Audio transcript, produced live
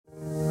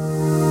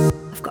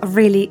got a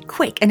really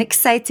quick and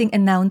exciting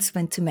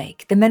announcement to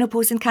make. The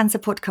Menopause and Cancer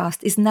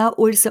podcast is now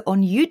also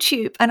on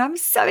YouTube, and I'm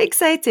so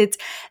excited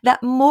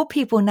that more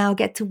people now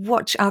get to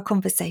watch our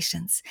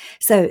conversations.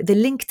 So the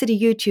link to the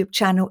YouTube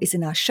channel is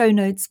in our show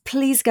notes.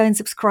 Please go and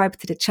subscribe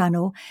to the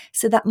channel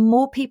so that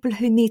more people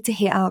who need to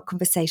hear our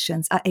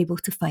conversations are able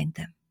to find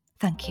them.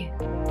 Thank you.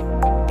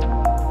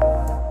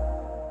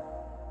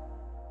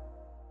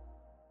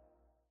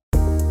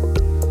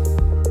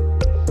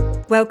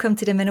 Welcome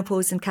to the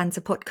Menopause and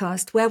Cancer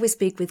podcast, where we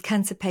speak with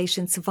cancer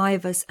patients,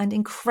 survivors, and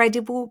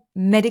incredible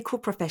medical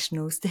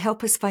professionals to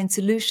help us find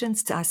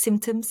solutions to our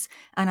symptoms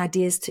and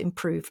ideas to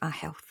improve our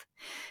health.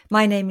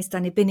 My name is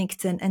Danny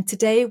Binnington, and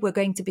today we're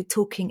going to be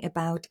talking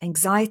about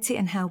anxiety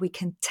and how we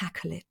can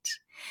tackle it.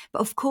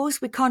 But of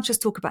course, we can't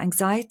just talk about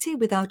anxiety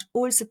without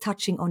also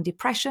touching on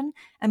depression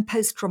and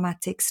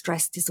post-traumatic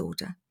stress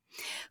disorder.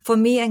 For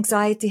me,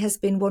 anxiety has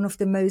been one of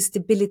the most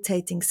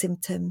debilitating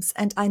symptoms,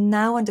 and I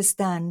now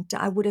understand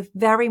that I would have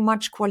very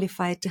much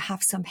qualified to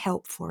have some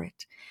help for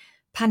it.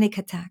 Panic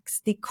attacks,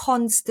 the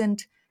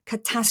constant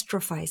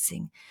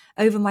catastrophizing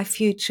over my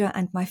future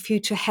and my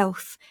future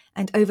health,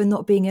 and over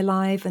not being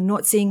alive and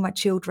not seeing my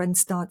children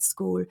start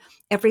school.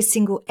 Every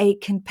single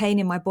ache and pain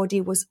in my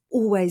body was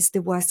always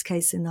the worst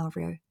case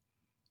scenario.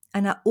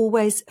 And I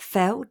always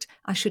felt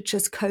I should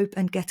just cope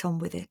and get on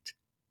with it.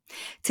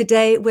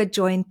 Today, we're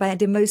joined by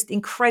the most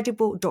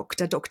incredible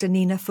doctor, Dr.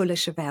 Nina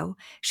Fuller-Shavel.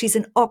 She's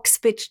an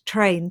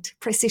Oxford-trained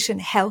precision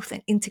health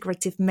and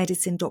integrative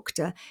medicine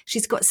doctor.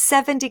 She's got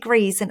 7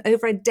 degrees and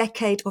over a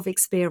decade of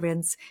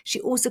experience.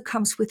 She also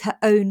comes with her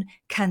own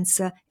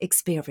cancer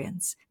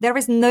experience. There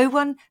is no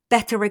one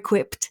better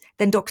equipped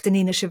than Dr.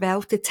 Nina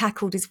Shavel to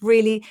tackle this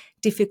really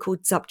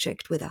difficult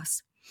subject with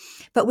us.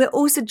 But we're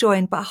also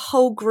joined by a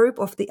whole group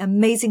of the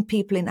amazing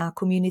people in our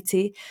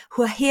community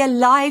who are here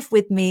live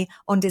with me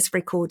on this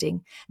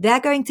recording. They're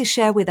going to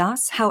share with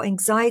us how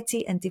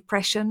anxiety and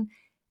depression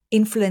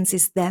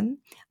influences them,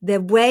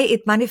 the way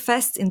it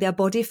manifests in their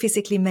body,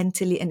 physically,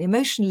 mentally, and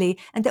emotionally.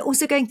 And they're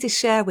also going to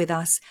share with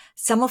us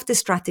some of the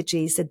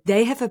strategies that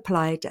they have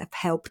applied that have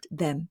helped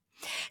them,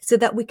 so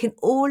that we can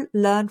all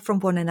learn from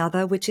one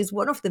another, which is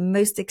one of the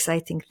most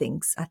exciting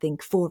things, I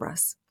think, for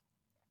us.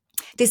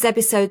 This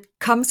episode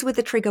comes with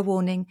a trigger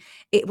warning.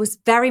 It was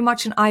very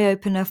much an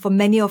eye-opener for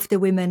many of the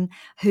women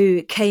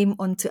who came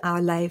onto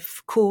our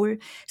live call.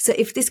 So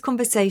if this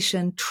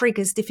conversation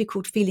triggers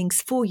difficult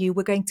feelings for you,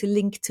 we're going to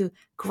link to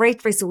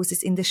great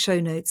resources in the show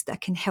notes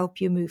that can help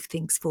you move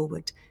things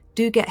forward.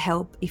 Do get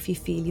help if you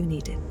feel you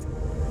need it.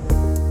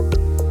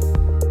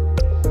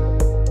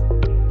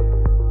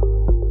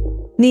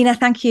 Nina,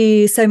 thank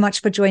you so much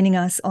for joining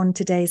us on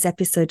today's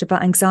episode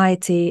about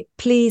anxiety.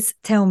 Please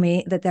tell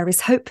me that there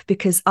is hope,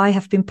 because I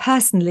have been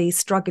personally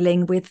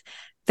struggling with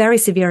very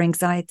severe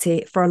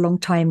anxiety for a long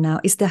time now.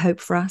 Is there hope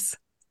for us?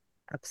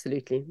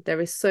 Absolutely. There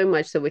is so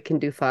much that we can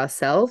do for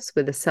ourselves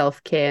with the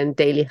self-care and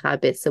daily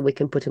habits that we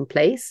can put in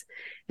place.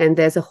 And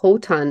there's a whole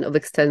ton of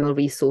external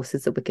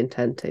resources that we can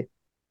turn to.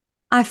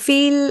 I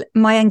feel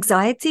my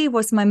anxiety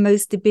was my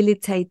most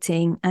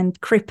debilitating and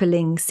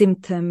crippling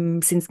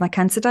symptom since my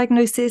cancer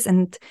diagnosis.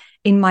 And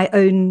in my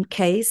own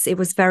case, it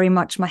was very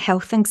much my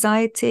health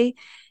anxiety,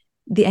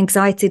 the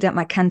anxiety that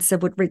my cancer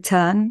would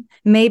return.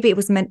 Maybe it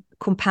was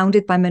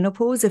compounded by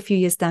menopause a few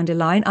years down the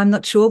line. I'm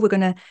not sure. We're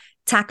going to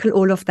tackle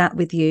all of that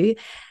with you.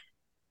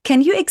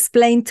 Can you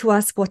explain to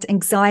us what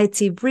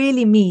anxiety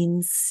really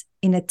means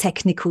in a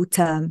technical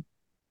term?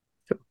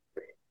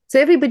 So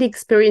everybody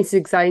experiences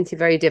anxiety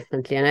very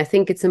differently. And I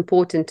think it's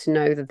important to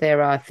know that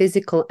there are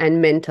physical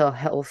and mental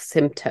health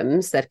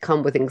symptoms that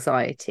come with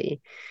anxiety.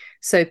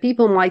 So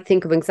people might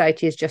think of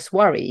anxiety as just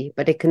worry,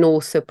 but it can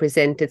also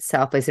present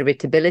itself as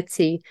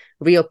irritability,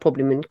 real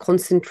problem in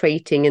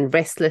concentrating and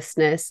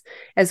restlessness,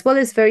 as well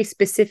as very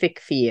specific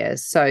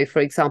fears. So, for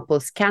example,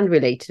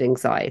 scan-related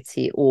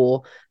anxiety,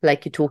 or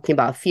like you're talking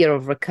about, fear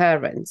of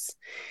recurrence.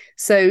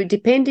 So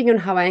depending on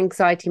how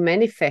anxiety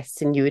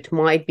manifests in you, it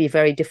might be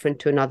very different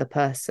to another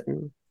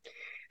person.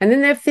 And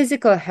then there are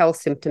physical health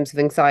symptoms of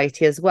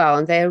anxiety as well.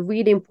 And they're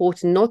really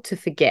important not to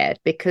forget,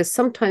 because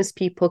sometimes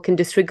people can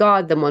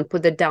disregard them and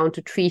put them down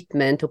to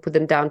treatment or put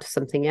them down to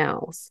something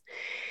else.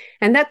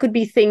 And that could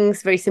be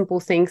things, very simple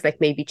things like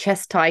maybe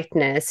chest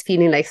tightness,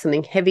 feeling like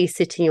something heavy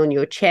sitting on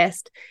your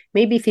chest,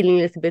 maybe feeling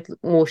a little bit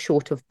more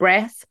short of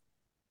breath,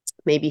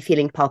 maybe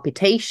feeling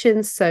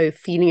palpitations, so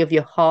feeling of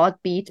your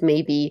heartbeat,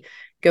 maybe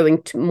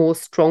going more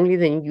strongly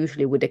than you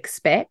usually would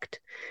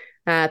expect.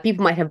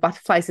 People might have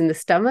butterflies in the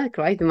stomach,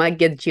 right? They might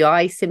get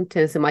GI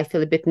symptoms. They might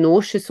feel a bit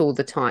nauseous all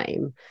the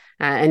time.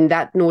 And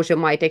that nausea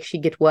might actually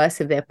get worse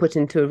if they're put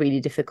into a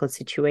really difficult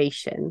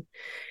situation.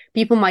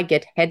 People might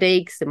get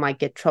headaches. They might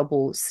get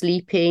trouble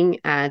sleeping.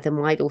 They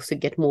might also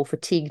get more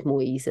fatigued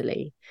more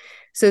easily.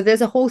 So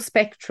there's a whole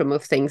spectrum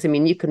of things. I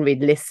mean, you can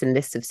read lists and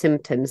lists of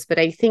symptoms, but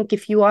I think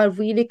if you are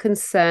really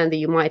concerned that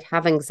you might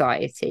have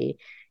anxiety,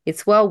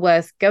 it's well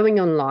worth going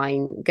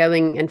online,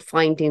 going and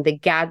finding the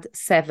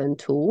GAD-7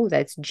 tool.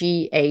 That's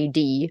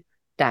GAD-7.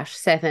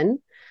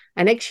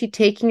 and actually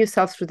taking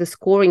yourself through the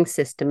scoring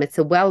system. It's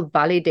a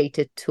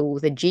well-validated tool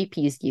that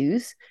GPs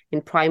use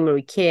in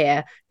primary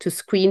care to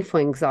screen for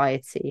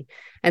anxiety.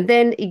 And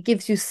then it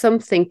gives you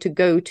something to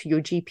go to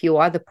your GP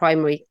or other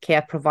primary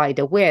care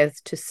provider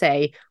with to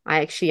say,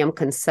 I actually am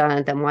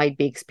concerned I might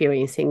be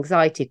experiencing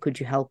anxiety. Could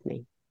you help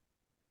me?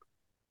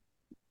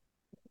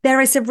 There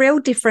is a real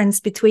difference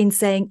between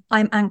saying,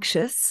 I'm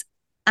anxious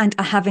and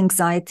I have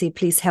anxiety,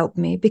 please help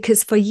me.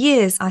 Because for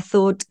years, I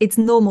thought it's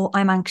normal,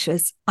 I'm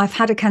anxious. I've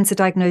had a cancer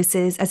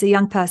diagnosis as a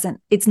young person.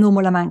 It's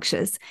normal, I'm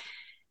anxious.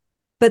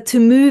 But to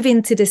move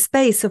into the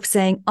space of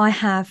saying, I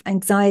have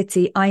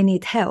anxiety, I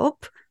need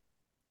help,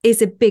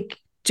 is a big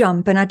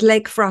jump. And I'd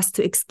like for us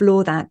to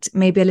explore that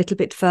maybe a little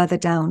bit further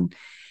down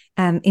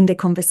in the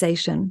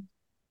conversation.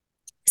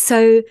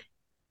 So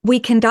we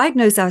can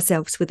diagnose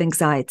ourselves with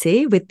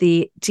anxiety with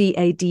the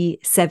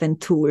GAD-7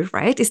 tool,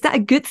 right? Is that a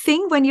good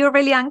thing when you're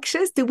really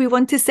anxious? Do we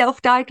want to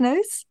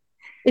self-diagnose?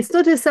 It's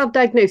not a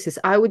self-diagnosis.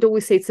 I would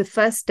always say it's a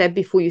first step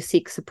before you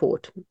seek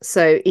support.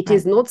 So it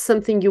is not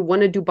something you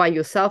want to do by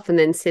yourself and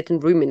then sit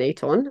and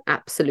ruminate on.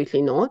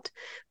 Absolutely not.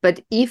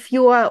 But if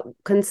you are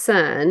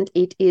concerned,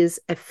 it is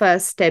a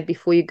first step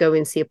before you go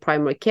and see a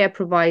primary care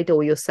provider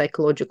or your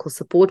psychological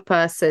support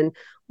person,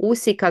 or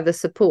seek other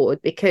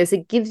support, because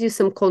it gives you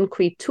some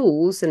concrete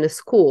tools and a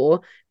score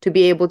to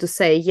be able to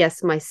say,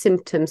 yes, my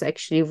symptoms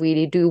actually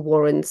really do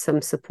warrant some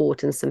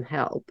support and some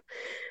help.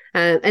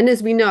 And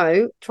as we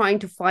know, trying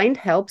to find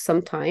help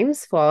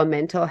sometimes for our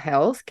mental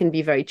health can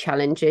be very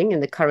challenging in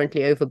the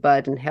currently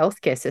overburdened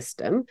healthcare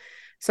system.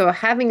 So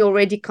having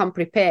already come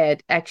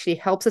prepared actually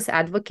helps us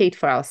advocate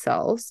for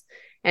ourselves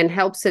and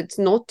helps it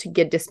not to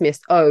get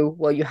dismissed. Oh,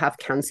 well, you have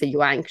cancer,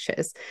 you're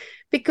anxious.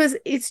 Because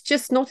it's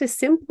just not as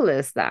simple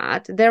as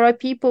that. There are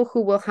people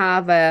who will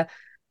have a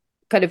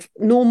kind of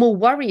normal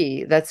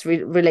worry that's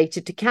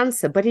related to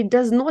cancer, but it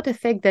does not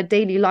affect their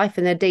daily life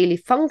and their daily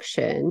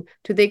function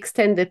to the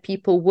extent that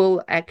people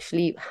will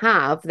actually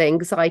have the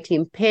anxiety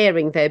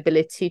impairing their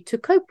ability to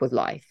cope with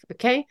life.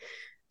 Okay.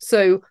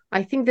 So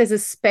I think there's a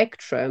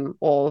spectrum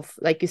of,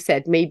 like you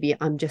said, maybe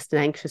I'm just an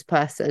anxious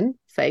person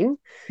thing.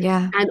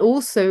 Yeah. And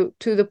also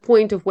to the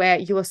point of where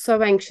you are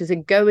so anxious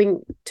that going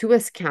to a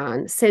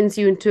scan sends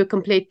you into a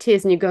complete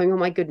tears and you're going, oh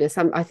my goodness,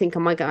 I think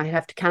I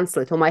have to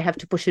cancel it or I might have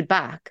to push it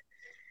back.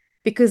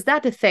 Because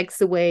that affects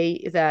the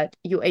way that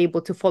you're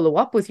able to follow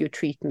up with your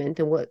treatment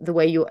and the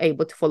way you're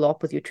able to follow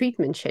up with your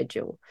treatment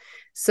schedule.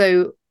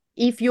 So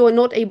if you're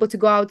not able to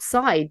go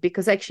outside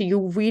because actually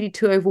you're really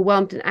too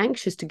overwhelmed and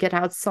anxious to get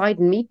outside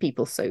and meet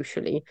people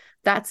socially,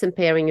 that's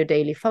impairing your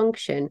daily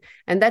function.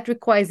 And that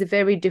requires a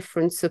very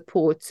different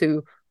support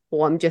to,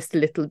 oh, I'm just a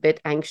little bit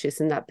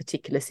anxious in that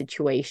particular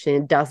situation.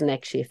 It doesn't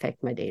actually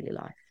affect my daily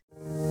life.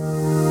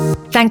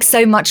 Thanks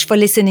so much for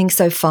listening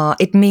so far.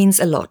 It means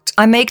a lot.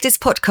 I make this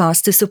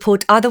podcast to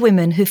support other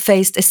women who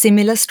faced a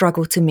similar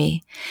struggle to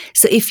me.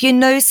 So if you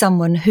know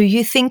someone who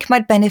you think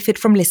might benefit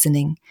from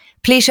listening,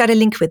 please share the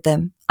link with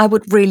them. I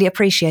would really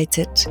appreciate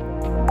it.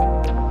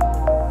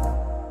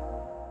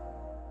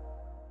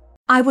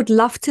 I would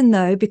love to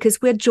know,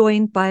 because we're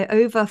joined by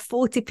over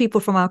 40 people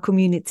from our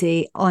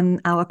community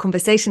on our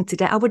conversation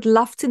today. I would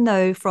love to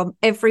know from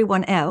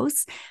everyone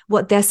else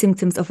what their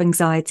symptoms of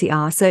anxiety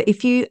are. So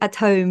if you at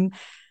home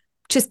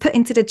just put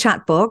into the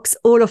chat box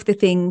all of the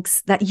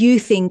things that you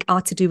think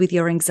are to do with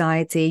your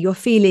anxiety, your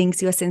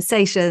feelings, your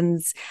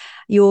sensations,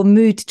 your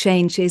mood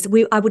changes.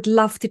 I would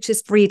love to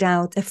just read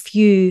out a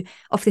few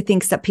of the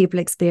things that people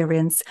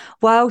experience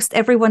whilst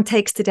everyone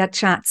takes to that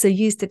chat. So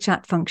use the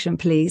chat function,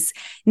 please.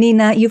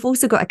 Nina, you've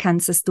also got a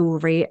cancer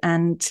story.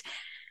 And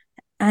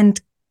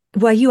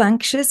were you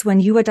anxious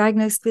when you were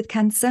diagnosed with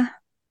cancer?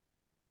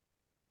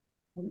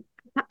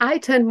 I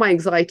turned my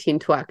anxiety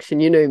into action.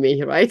 You know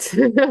me, right?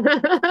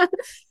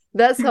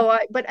 That's how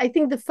but I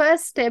think the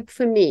first step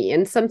for me,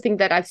 and something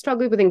that I've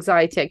struggled with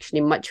anxiety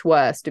actually much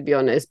worse, to be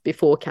honest,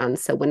 before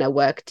cancer, when I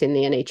worked in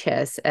the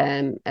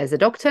NHS as a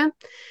doctor,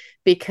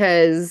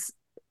 because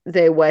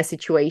there were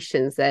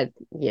situations that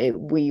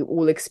we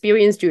all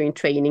experience during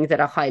training that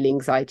are highly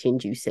anxiety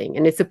inducing,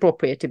 and it's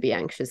appropriate to be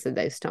anxious at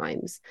those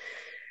times.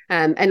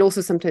 And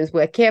also sometimes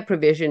where care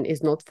provision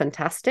is not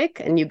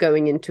fantastic and you're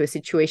going into a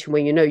situation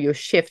where your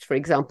shift, for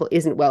example,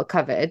 isn't well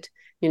covered.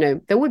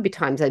 There would be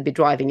times I'd be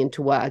driving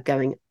into work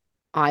going,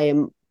 I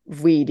am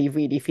really,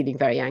 really feeling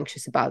very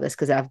anxious about this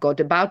because I've got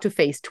about to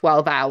face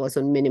 12 hours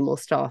on minimal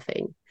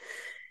staffing.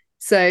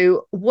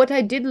 So what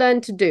I did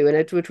learn to do, and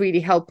it would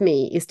really help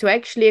me, is to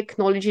actually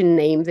acknowledge and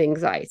name the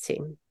anxiety.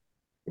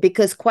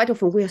 Because quite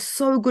often we are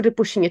so good at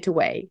pushing it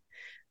away.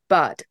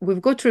 But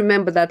we've got to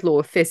remember that law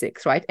of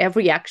physics, right?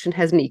 Every action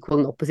has an equal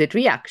and opposite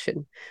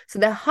reaction. So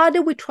the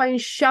harder we try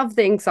and shove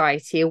the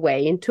anxiety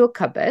away into a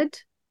cupboard,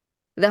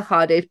 the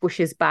harder it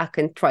pushes back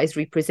and tries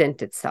to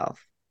represent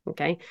itself.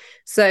 Okay,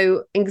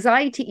 so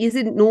anxiety is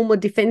a normal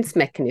defense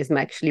mechanism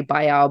actually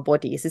by our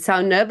bodies. It's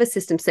our nervous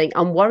system saying,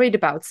 I'm worried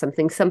about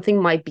something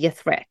might be a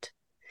threat.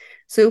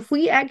 So if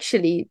we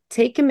actually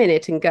take a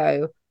minute and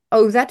go,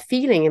 oh, that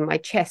feeling in my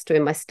chest or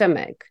in my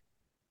stomach,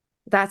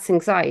 that's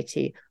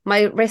anxiety.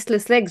 My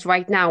restless legs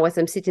right now as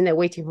I'm sitting there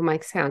waiting for my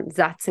scan,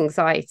 that's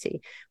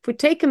anxiety. If we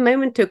take a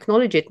moment to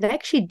acknowledge it, it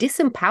actually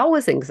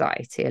disempowers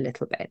anxiety a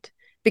little bit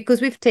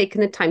because we've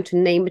taken the time to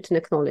name it and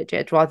acknowledge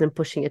it rather than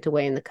pushing it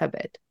away in the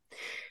cupboard.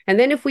 And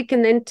then if we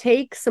can then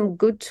take some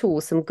good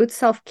tools, some good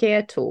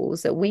self-care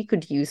tools that we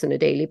could use on a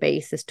daily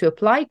basis to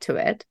apply to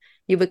it,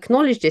 you've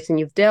acknowledged it and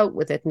you've dealt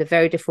with it in a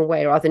very different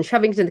way rather than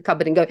shoving it in the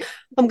cupboard and going,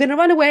 I'm going to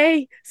run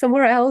away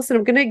somewhere else and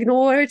I'm going to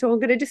ignore it or I'm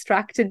going to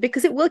distract it,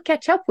 because it will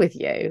catch up with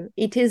you.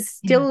 It is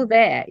still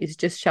there. It's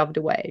just shoved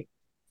away.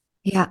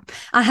 Yeah.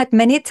 I had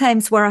many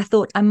times where I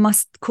thought I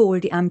must call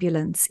the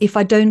ambulance. If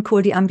I don't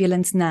call the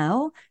ambulance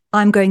now,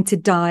 I'm going to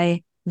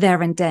die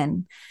there and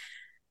then.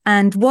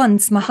 And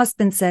once my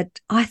husband said,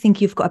 I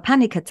think you've got a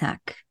panic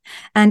attack.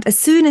 And as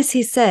soon as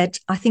he said,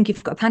 I think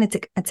you've got a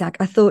panic attack,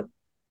 I thought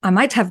I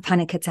might have a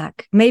panic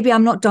attack. Maybe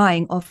I'm not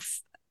dying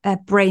of a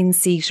brain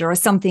seizure or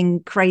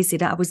something crazy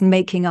that I was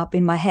making up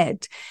in my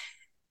head.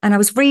 And I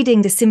was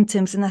reading the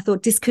symptoms and I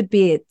thought this could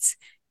be it.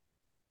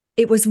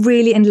 It was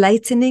really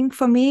enlightening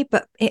for me,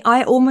 but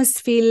I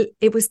almost feel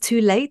it was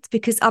too late,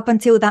 because up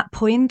until that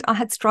point, I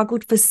had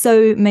struggled for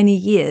so many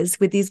years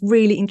with these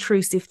really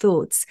intrusive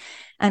thoughts.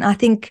 And I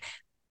think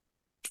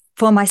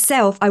for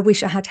myself, I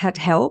wish I had had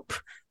help.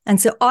 And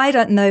so I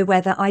don't know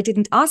whether I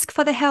didn't ask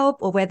for the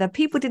help or whether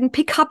people didn't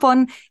pick up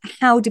on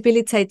how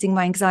debilitating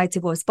my anxiety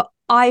was. But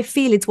I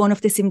feel it's one of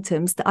the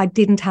symptoms that I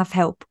didn't have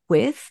help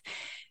with.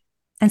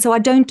 And so I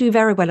don't do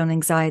very well on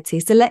anxiety.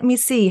 So let me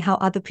see how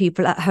other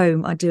people at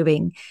home are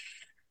doing.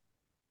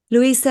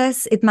 Louise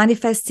says it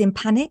manifests in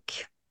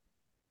panic,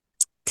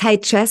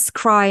 tight chest,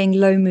 crying,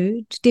 low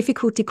mood,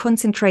 difficulty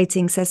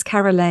concentrating, says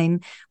Caroline,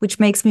 which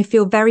makes me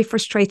feel very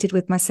frustrated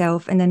with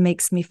myself and then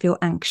makes me feel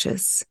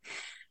anxious.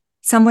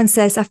 Someone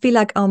says, I feel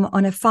like I'm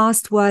on a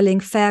fast whirling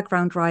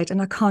fairground ride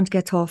and I can't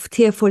get off,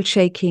 tearful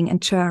shaking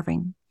and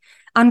churring.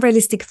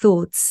 Unrealistic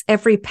thoughts,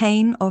 every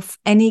pain of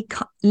any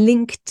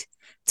linked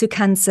to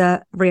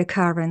cancer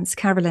reoccurrence.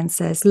 Caroline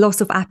says,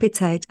 loss of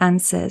appetite, Anne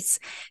says,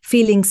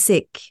 feeling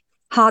sick,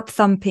 heart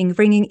thumping,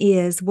 ringing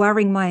ears,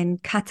 worrying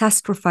mind,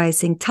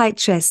 catastrophizing, tight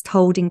chest,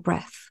 holding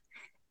breath.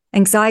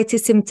 Anxiety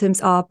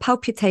symptoms are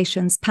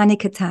palpitations,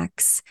 panic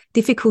attacks,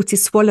 difficulty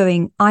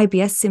swallowing,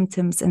 IBS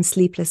symptoms, and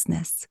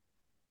sleeplessness.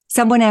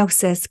 Someone else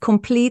says,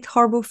 complete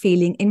horrible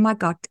feeling in my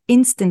gut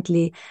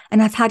instantly,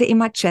 and I've had it in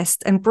my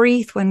chest and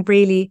breathe when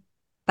really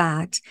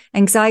bad.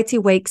 Anxiety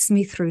wakes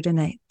me through the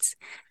night.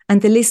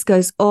 And the list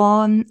goes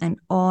on and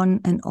on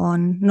and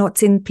on,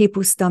 knots in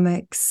people's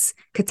stomachs,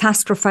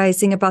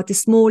 catastrophizing about the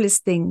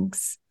smallest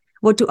things.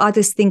 What do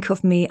others think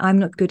of me? I'm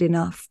not good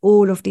enough.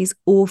 All of these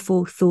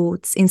awful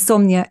thoughts,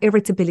 insomnia,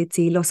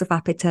 irritability, loss of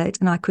appetite,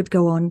 and I could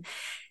go on.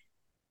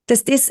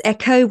 Does this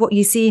echo what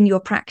you see in your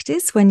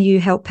practice when you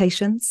help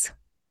patients?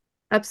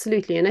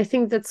 Absolutely. And I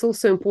think that's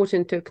also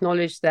important to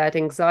acknowledge that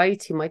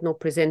anxiety might not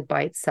present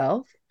by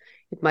itself.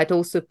 It might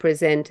also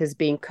present as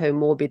being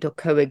comorbid or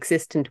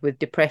coexistent with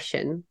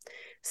depression.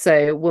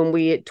 So when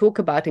we talk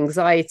about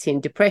anxiety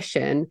and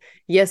depression,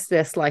 yes,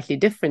 they're slightly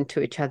different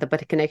to each other,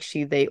 but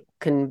they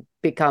can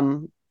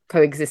become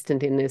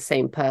coexistent in the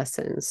same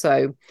person.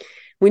 So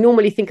we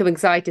normally think of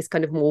anxiety as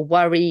kind of more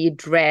worry,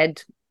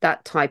 dread,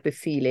 that type of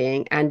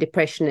feeling, and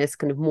depression is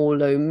kind of more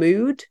low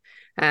mood.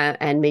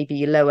 And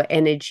maybe lower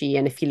energy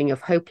and a feeling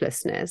of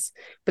hopelessness.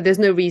 But there's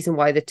no reason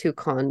why the two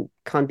can't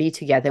be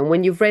together. And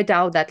when you've read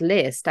out that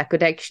list, I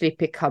could actually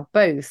pick up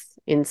both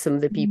in some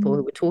of the people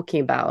who were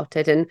talking about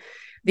it. And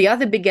the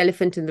other big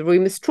elephant in the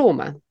room is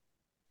trauma.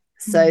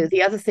 So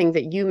the other thing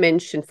that you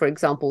mentioned, for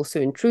example, also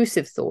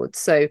intrusive thoughts.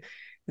 So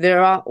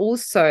there are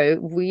also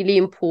really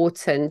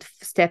important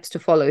steps to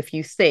follow if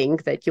you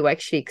think that you're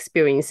actually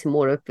experiencing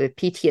more of a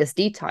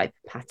PTSD type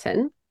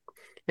pattern.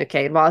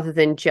 Okay, rather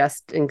than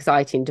just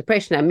anxiety and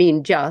depression. I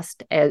mean,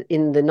 just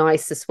in the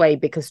nicest way,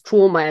 because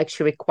trauma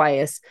actually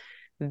requires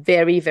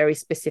very, very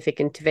specific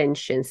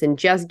interventions, and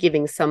just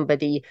giving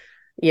somebody,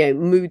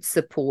 mood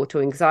support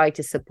or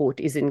anxiety support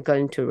isn't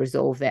going to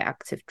resolve their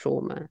active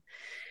trauma.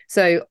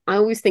 So I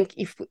always think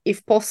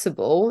if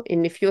possible,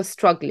 and if you're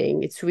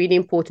struggling, it's really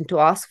important to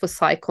ask for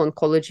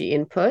psycho-oncology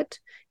input,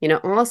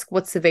 ask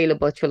what's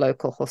available at your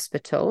local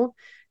hospital.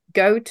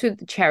 Go to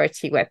the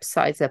charity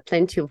websites. There are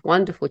plenty of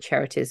wonderful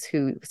charities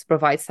who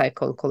provide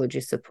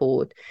psycho-oncology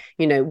support.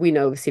 We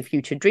know obviously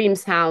Future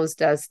Dreams House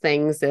does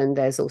things, and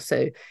there's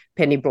also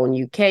Penny Brown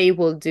UK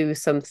will do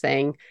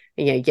something.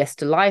 Yes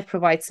to Life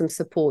provides some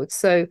support.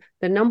 So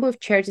the number of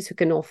charities who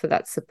can offer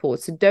that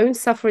support. So don't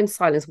suffer in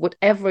silence,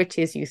 whatever it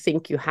is you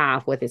think you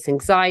have, whether it's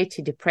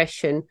anxiety,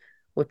 depression,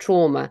 or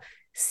trauma.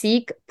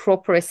 Seek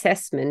proper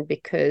assessment,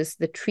 because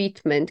the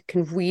treatment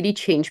can really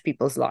change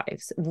people's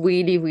lives.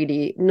 Really,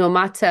 really, no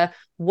matter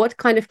what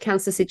kind of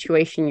cancer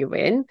situation you're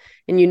in.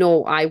 And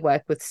I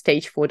work with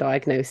stage 4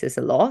 diagnosis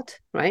a lot,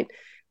 right?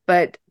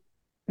 But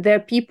there are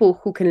people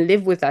who can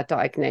live with that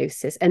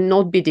diagnosis and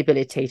not be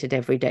debilitated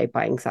every day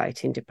by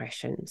anxiety and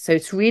depression. So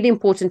it's really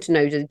important to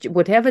know that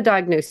whatever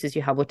diagnosis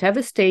you have,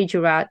 whatever stage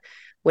you're at,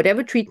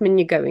 whatever treatment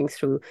you're going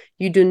through,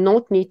 you do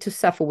not need to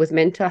suffer with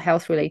mental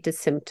health related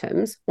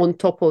symptoms on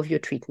top of your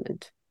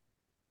treatment.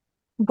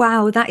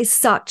 Wow, that is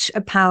such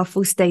a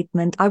powerful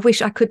statement. I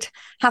wish I could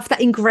have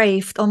that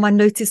engraved on my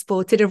notice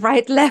board to the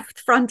right,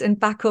 left, front, and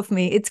back of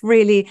me. It's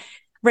really,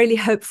 really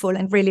hopeful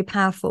and really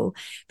powerful.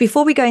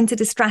 Before we go into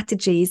the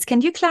strategies,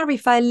 can you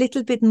clarify a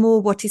little bit more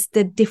what is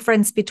the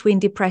difference between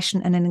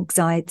depression and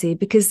anxiety?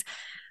 Because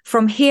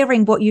from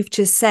hearing what you've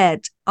just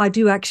said, I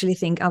do actually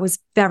think I was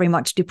very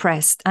much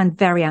depressed and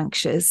very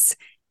anxious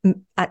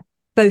at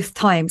both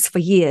times for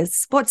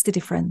years. What's the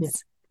difference? Yeah.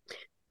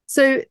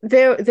 So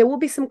there will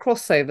be some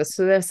crossover.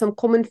 So there are some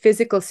common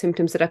physical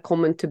symptoms that are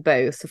common to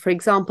both. So for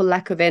example,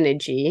 lack of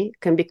energy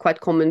can be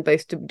quite common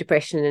both to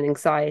depression and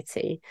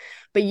anxiety.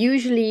 But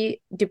usually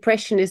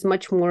depression is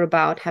much more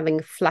about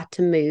having a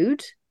flatter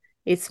mood.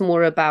 It's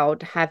more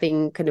about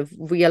having kind of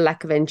real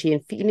lack of energy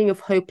and feeling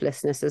of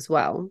hopelessness as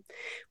well.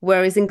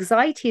 Whereas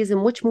anxiety is a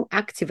much more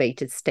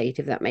activated state,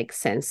 if that makes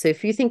sense. So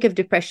if you think of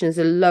depression as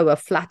a lower,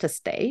 flatter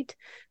state,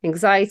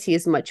 anxiety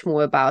is much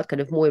more about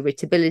kind of more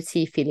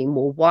irritability, feeling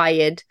more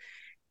wired.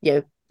 You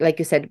know, like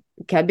you said,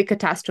 can be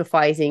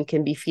catastrophizing,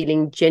 can be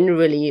feeling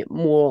generally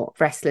more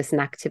restless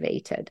and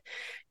activated.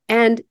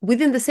 And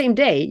within the same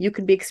day, you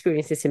could be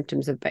experiencing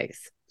symptoms of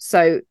both.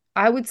 So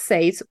I would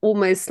say it's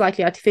almost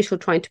slightly artificial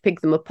trying to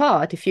pick them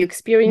apart. If you're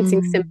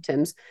experiencing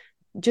symptoms,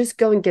 just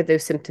go and get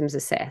those symptoms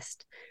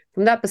assessed.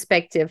 From that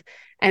perspective,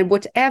 and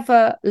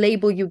whatever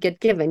label you get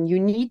given, you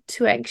need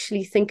to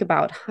actually think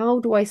about, how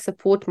do I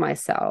support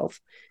myself,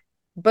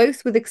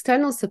 both with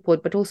external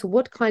support, but also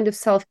what kind of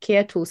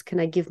self-care tools can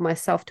I give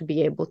myself to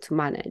be able to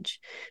manage?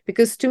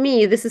 Because to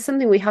me, this is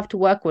something we have to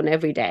work on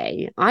every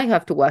day. I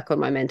have to work on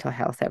my mental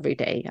health every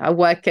day. I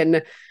work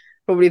in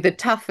probably the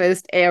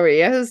toughest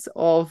areas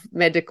of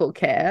medical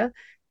care.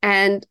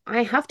 And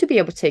I have to be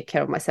able to take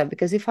care of myself,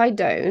 because if I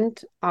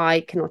don't,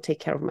 I cannot take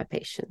care of my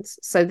patients.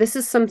 So this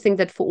is something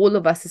that for all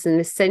of us is an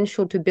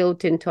essential to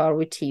build into our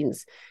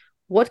routines.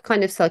 What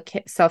kind of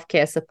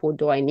self-care support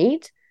do I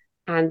need?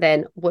 And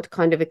then what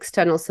kind of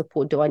external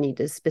support do I need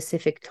at a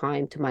specific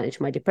time to manage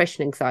my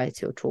depression,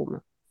 anxiety, or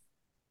trauma?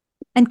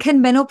 And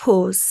can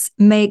menopause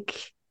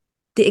make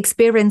the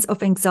experience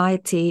of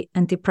anxiety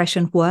and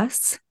depression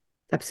worse?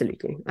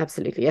 Absolutely.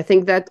 Absolutely. I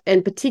think that,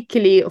 and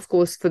particularly, of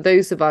course, for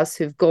those of us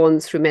who've gone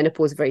through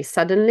menopause very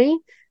suddenly,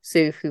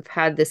 so who've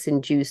had this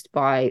induced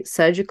by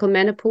surgical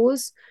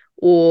menopause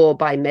or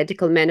by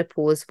medical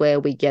menopause, where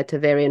we get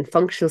ovarian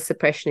functional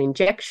suppression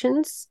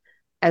injections,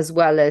 as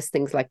well as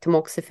things like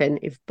tamoxifen,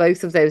 if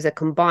both of those are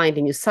combined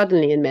and you're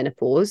suddenly in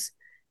menopause,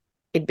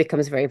 it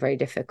becomes very, very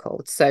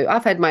difficult. So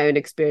I've had my own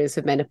experience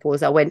of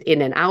menopause. I went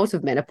in and out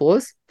of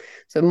menopause.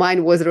 So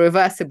mine was a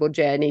reversible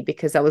journey,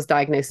 because I was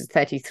diagnosed at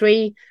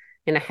 33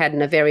 and I had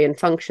an ovarian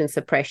function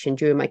suppression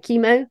during my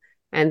chemo.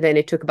 And then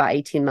it took about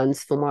 18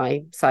 months for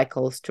my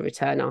cycles to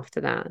return after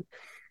that.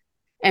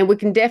 And we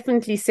can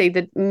definitely say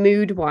that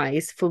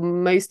mood-wise, for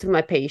most of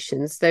my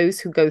patients, those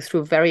who go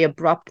through very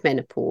abrupt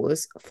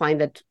menopause find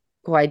that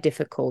quite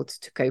difficult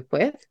to cope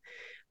with,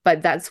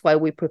 but that's why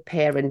we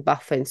prepare and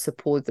buffer and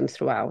support them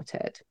throughout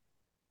it.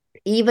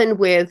 Even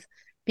with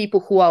people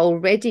who are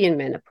already in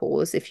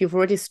menopause, if you've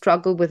already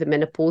struggled with a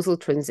menopausal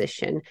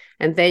transition,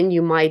 and then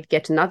you might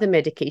get another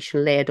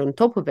medication layered on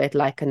top of it,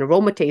 like an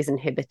aromatase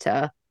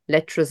inhibitor,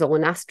 letrozole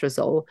and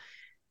astrazole,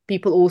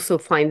 people also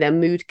find their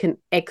mood can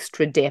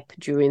extra dip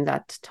during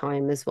that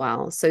time as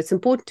well. So it's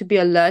important to be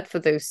alert for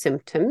those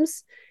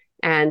symptoms,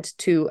 and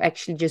to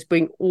actually just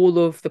bring all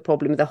of the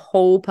problem, the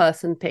whole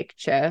person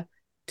picture,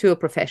 to a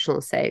professional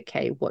and say,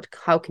 okay,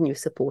 how can you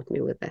support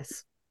me with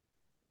this?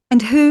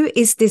 And who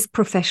is this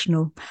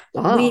professional?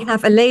 We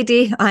have a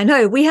lady,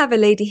 we have a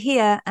lady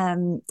here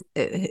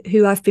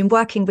who I've been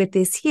working with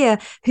this year,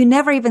 who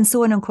never even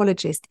saw an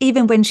oncologist,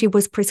 even when she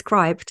was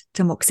prescribed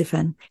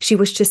tamoxifen. She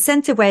was just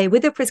sent away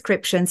with a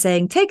prescription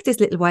saying, take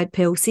this little white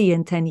pill, see you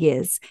in 10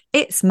 years.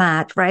 It's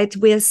mad, right? The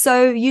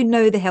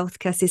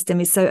healthcare system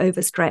is so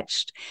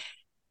overstretched.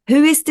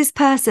 Who is this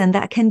person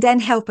that can then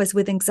help us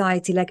with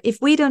anxiety? Like, if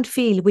we don't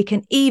feel we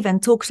can even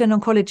talk to an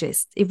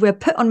oncologist, if we're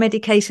put on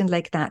medication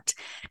like that,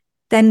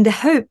 then the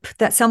hope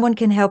that someone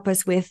can help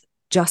us with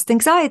just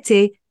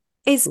anxiety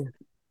is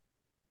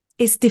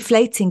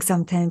deflating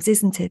sometimes,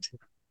 isn't it?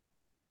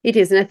 It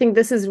is. And I think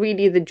this is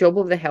really the job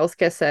of the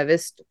healthcare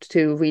service,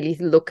 to really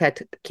look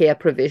at care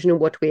provision and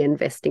what we're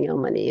investing our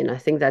money in. I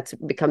think that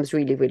becomes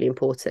really, really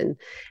important.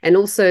 And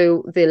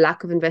also the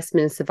lack of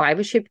investment in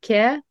survivorship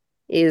care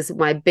is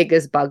my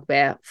biggest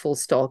bugbear, full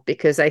stop,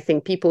 because I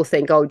think people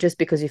think, oh, just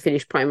because you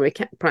finish primary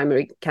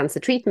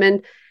cancer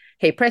treatment,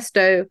 hey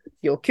presto,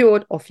 you're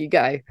cured, off you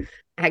go.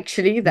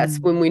 Actually, that's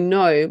when we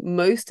know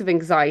most of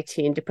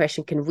anxiety and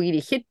depression can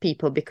really hit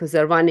people, because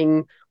they're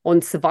running on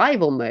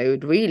survival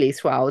mode really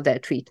throughout their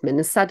treatment,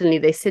 and suddenly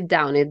they sit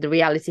down and the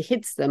reality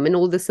hits them and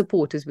all the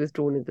support is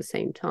withdrawn at the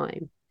same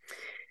time.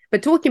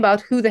 But talking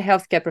about who the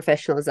healthcare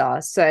professionals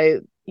are,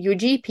 so your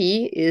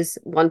GP is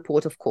one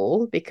port of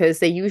call, because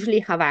they usually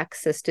have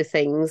access to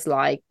things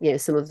like,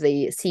 some of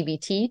the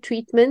CBT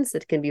treatments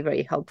that can be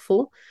very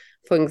helpful.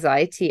 for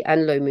anxiety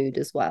and low mood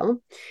as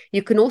well.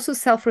 You can also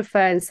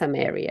self-refer in some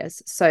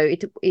areas. So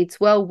it's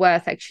well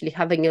worth actually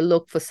having a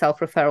look for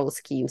self-referral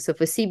schemes. So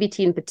for CBT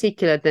in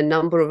particular, the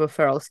number of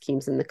referral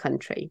schemes in the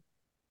country.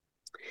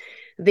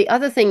 The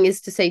other thing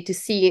is to say to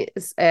see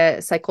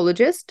a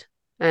psychologist.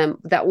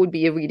 That would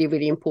be a really,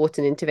 really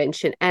important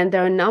intervention. And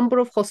there are a number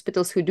of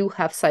hospitals who do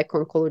have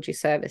psycho-oncology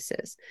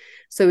services.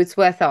 So it's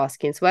worth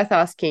asking. It's worth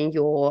asking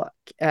your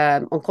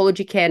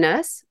oncology care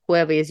nurse,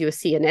 whoever is your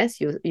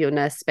CNS, your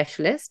nurse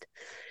specialist,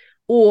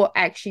 or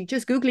actually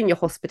just Googling your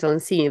hospital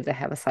and seeing if they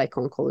have a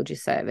psycho-oncology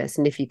service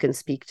and if you can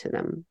speak to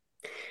them.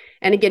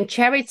 And again,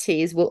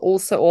 charities will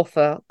also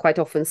offer quite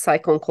often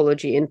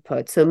psycho-oncology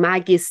input. So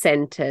Maggie's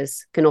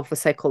centers can offer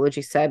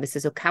psychology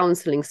services or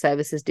counseling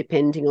services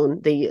depending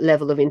on the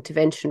level of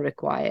intervention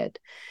required.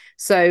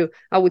 So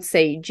I would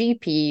say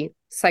GP,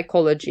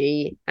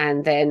 psychology,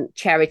 and then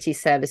charity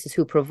services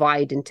who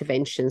provide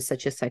interventions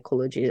such as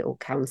psychology or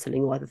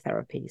counseling or other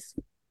therapies.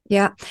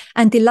 Yeah.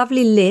 And the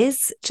lovely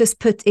Liz just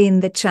put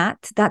in the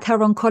chat that her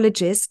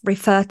oncologist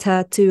referred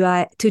her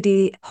to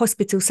the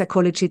hospital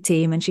psychology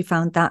team, and she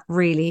found that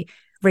really,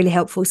 really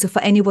helpful. So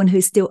for anyone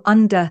who's still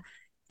under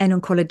an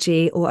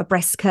oncology or a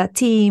breast care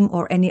team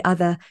or any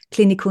other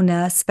clinical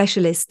nurse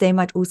specialist, they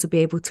might also be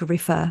able to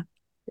refer.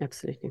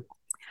 Absolutely.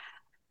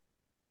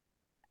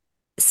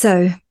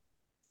 So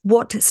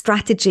what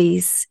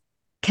strategies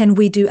can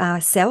we do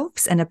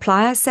ourselves and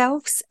apply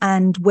ourselves?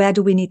 And where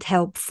do we need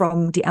help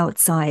from the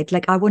outside?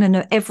 Like, I want to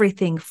know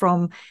everything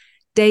from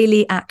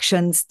daily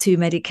actions to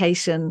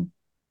medication.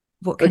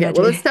 What can I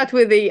do? Well, let's start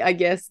with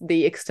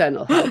the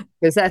external help,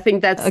 because I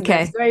think that's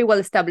very well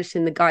established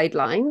in the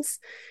guidelines.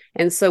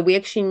 And so we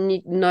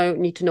actually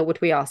need to know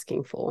what we're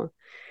asking for.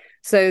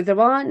 So there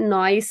are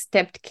NICE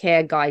stepped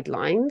care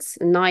guidelines.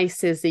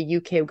 NICE is the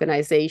UK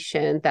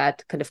organization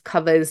that kind of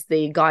covers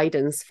the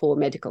guidance for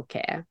medical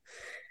care.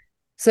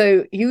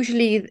 So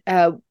usually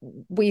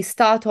we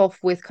start off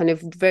with kind of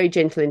very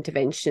gentle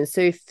intervention.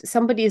 So if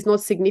somebody is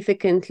not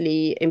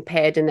significantly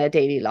impaired in their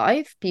daily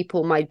life,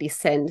 people might be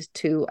sent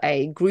to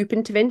a group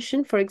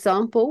intervention, for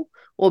example,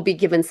 or be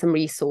given some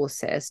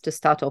resources to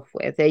start off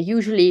with. They're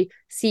usually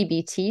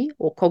CBT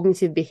or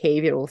cognitive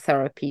behavioral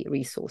therapy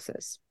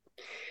resources.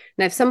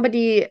 Now, if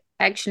somebody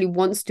actually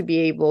wants to be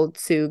able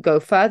to go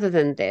further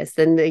than this,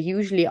 then they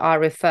usually are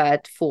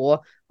referred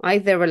for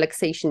either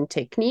relaxation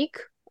technique,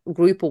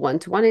 group or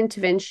one-to-one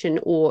intervention,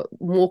 or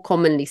more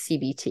commonly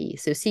CBT.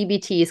 So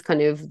CBT is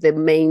kind of the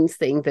main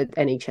thing that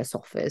NHS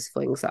offers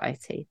for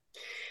anxiety.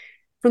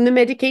 From the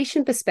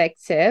medication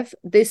perspective,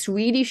 this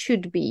really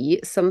should be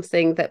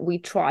something that we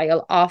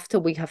trial after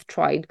we have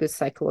tried good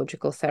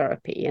psychological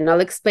therapy. And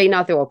I'll explain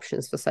other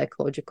options for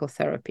psychological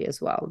therapy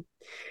as well.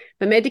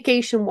 But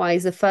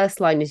medication-wise, the first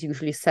line is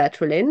usually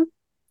sertraline.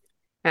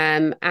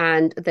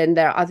 And then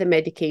there are other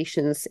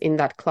medications in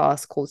that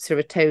class called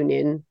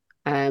serotonin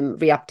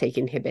reuptake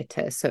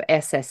inhibitors, so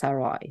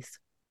SSRIs.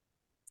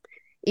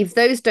 If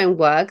those don't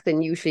work,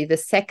 then usually the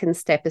second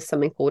step is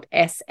something called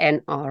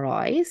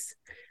SNRIs.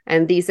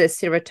 And these are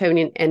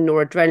serotonin and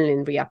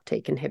noradrenaline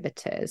reuptake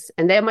inhibitors.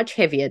 And they're much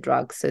heavier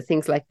drugs, so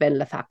things like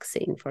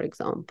venlafaxine, for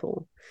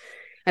example.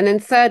 And then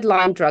third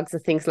line drugs are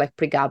things like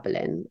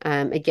pregabalin.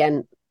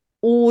 Again,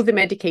 all the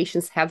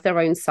medications have their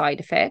own side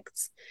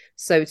effects.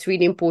 So it's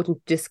really important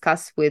to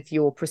discuss with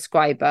your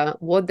prescriber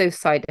what those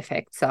side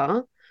effects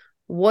are,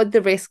 what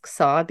the risks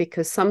are,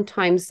 because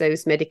sometimes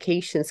those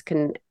medications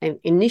can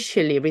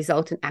initially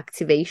result in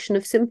activation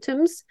of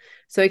symptoms.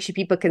 So actually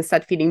people can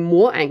start feeling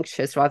more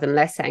anxious rather than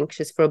less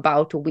anxious for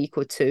about a week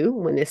or two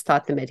when they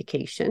start the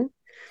medication.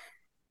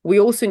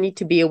 We also need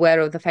to be aware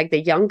of the fact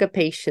that younger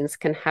patients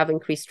can have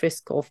increased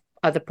risk of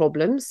other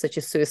problems, such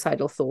as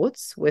suicidal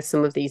thoughts with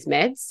some of these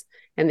meds,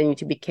 and they need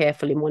to be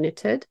carefully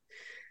monitored.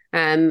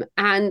 And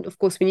of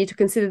course, we need to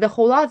consider the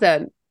whole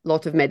other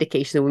lot of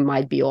medication that we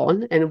might be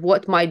on and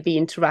what might be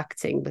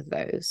interacting with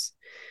those.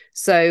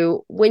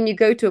 So when you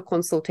go to a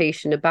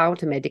consultation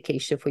about a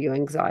medication for your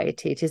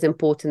anxiety, it is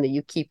important that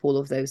you keep all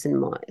of those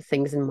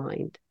things in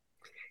mind.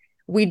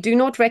 We do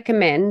not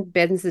recommend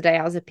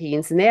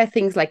benzodiazepines, and there are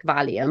things like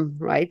Valium,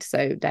 right?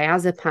 So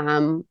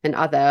diazepam and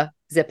other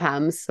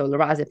Zepams, so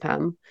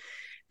lorazepam,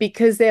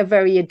 because they're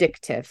very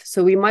addictive.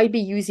 So we might be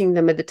using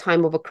them at the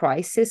time of a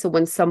crisis, or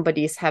when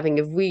somebody is having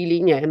a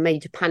really, a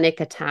major panic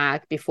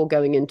attack before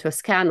going into a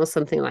scan or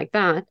something like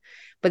that.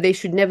 But they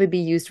should never be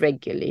used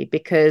regularly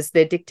because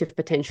the addictive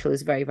potential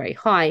is very, very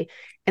high,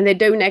 and they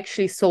don't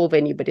actually solve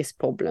anybody's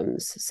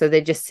problems. So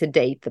they just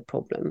sedate the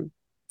problem.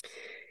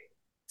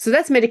 So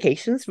that's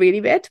medications, really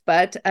bit.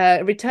 But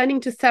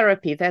returning to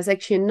therapy, there's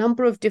actually a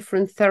number of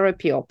different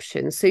therapy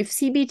options. So if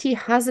CBT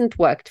hasn't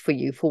worked for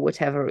you for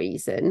whatever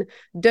reason,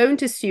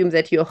 don't assume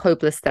that you're a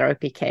hopeless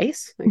therapy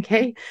case,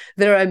 okay?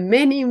 There are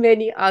many,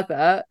 many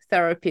other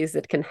therapies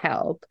that can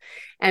help.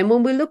 And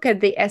when we look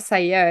at the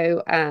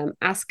SIO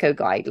ASCO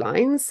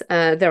guidelines,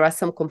 there are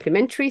some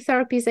complementary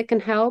therapies that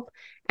can help.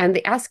 And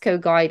the ASCO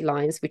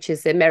guidelines, which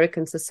is the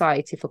American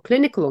Society for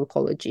Clinical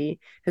Oncology,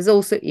 has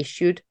also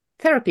issued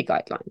therapy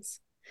guidelines.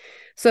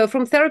 So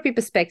from therapy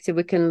perspective,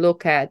 we can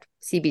look at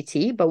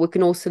CBT, but we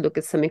can also look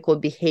at something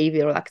called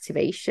behavioral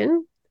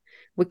activation.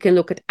 We can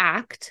look at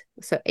ACT,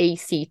 so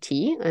ACT,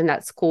 and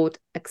that's called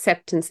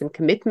acceptance and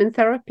commitment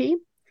therapy.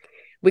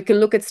 We can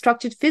look at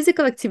structured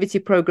physical activity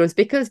programs,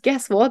 because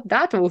guess what?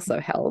 That also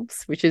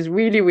helps, which is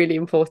really, really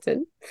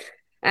important.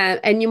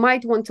 And you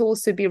might want to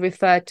also be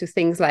referred to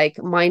things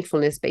like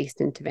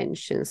mindfulness-based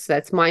interventions. So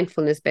that's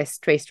mindfulness-based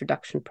stress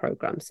reduction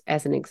programs,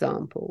 as an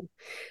example.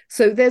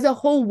 So there's a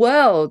whole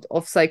world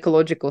of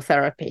psychological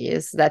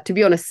therapies that, to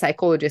be honest,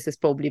 psychologist is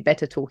probably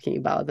better talking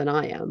about than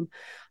I am.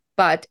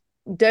 But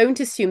don't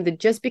assume that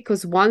just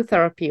because one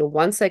therapy or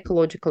one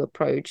psychological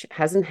approach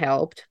hasn't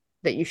helped,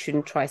 that you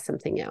shouldn't try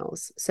something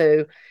else.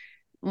 So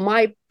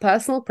my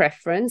personal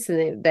preference,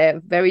 and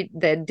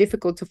they're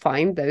difficult to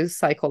find, those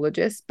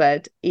psychologists,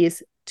 but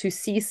is to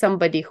see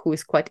somebody who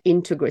is quite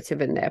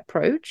integrative in their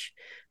approach,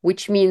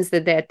 which means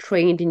that they're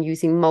trained in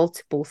using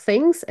multiple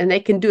things and they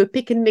can do a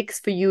pick and mix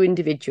for you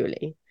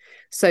individually.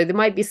 So there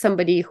might be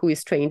somebody who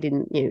is trained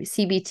in,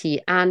 CBT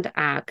and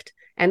ACT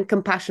and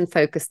compassion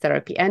focused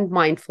therapy and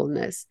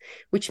mindfulness,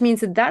 which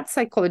means that that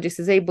psychologist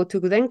is able to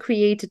then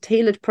create a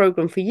tailored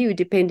program for you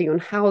depending on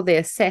how they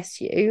assess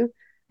you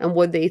and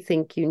what they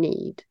think you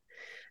need.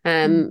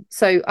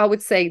 So I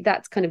would say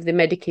that's kind of the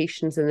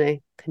medications and the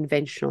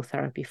conventional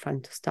therapy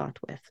front to start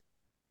with.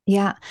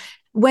 Yeah.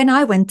 When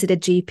I went to the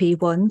GP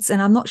once,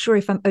 and I'm not sure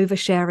if I'm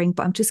oversharing,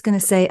 but I'm just going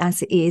to say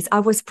as it is, I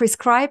was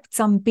prescribed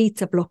some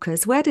beta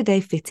blockers. Where do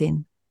they fit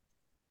in?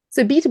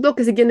 So beta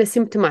blockers, again, are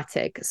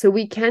symptomatic. So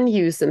we can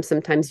use them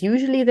sometimes.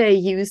 Usually they're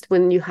used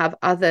when you have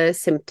other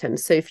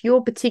symptoms. So if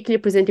you're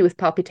particularly presenting with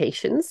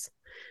palpitations,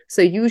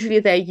 so usually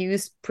they're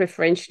used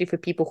preferentially for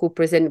people who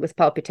present with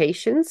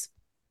palpitations,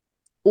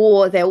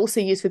 or they're also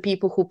used for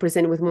people who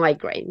present with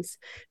migraines,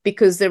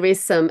 because there is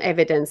some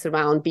evidence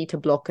around beta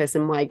blockers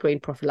and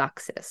migraine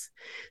prophylaxis.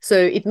 So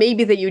it may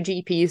be that your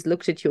GP has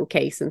looked at your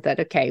case and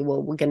said, okay,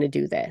 well, we're going to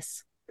do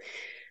this.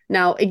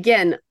 Now,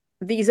 again,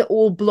 these are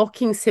all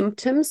blocking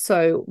symptoms.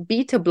 So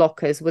beta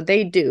blockers, what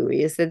they do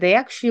is that they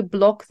actually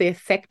block the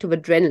effect of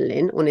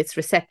adrenaline on its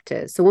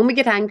receptors. So when we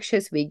get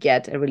anxious, we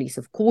get a release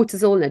of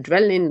cortisol and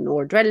adrenaline and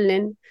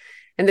noradrenaline.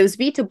 And those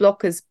beta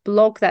blockers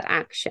block that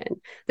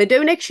action. They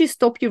don't actually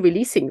stop you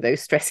releasing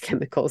those stress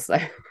chemicals, though.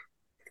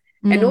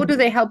 And nor do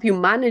they help you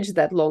manage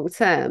that long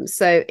term.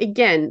 So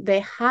again,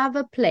 they have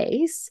a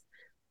place,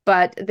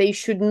 but they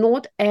should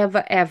not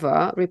ever,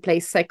 ever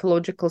replace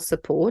psychological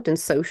support and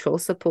social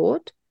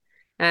support.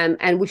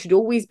 And we should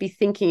always be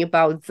thinking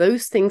about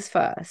those things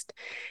first.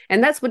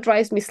 And that's what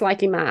drives me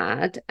slightly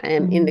mad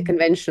in the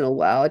conventional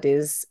world,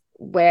 is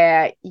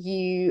where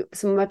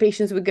some of my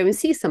patients would go and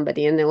see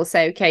somebody and they will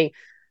say, okay,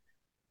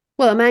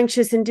 well, I'm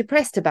anxious and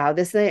depressed about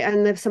this.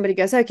 And if somebody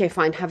goes, okay,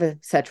 fine, have a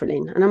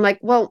sertraline. And I'm like,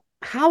 well,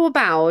 how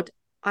about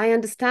I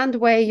understand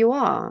where you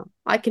are?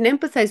 I can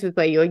empathize with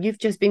where you are. You've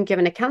just been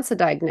given a cancer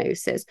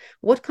diagnosis.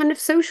 What kind of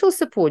social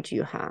support do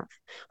you have?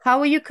 How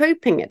are you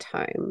coping at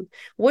home?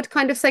 What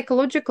kind of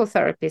psychological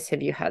therapies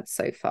have you had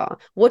so far?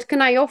 What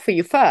can I offer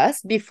you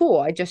first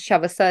before I just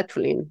shove a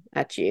sertraline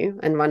at you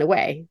and run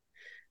away?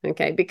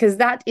 Okay, because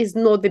that is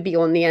not the be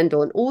all and the end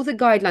all. And all the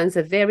guidelines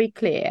are very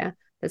clear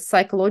that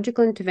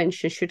psychological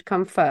intervention should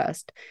come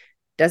first.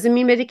 Doesn't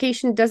mean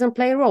medication doesn't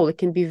play a role. It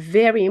can be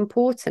very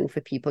important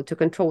for people to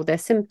control their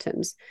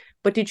symptoms,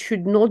 but it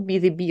should not be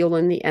the be-all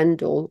and the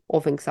end-all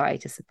of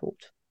anxiety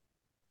support.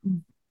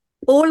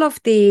 All of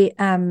the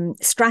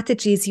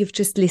strategies you've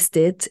just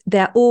listed,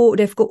 they've all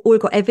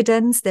got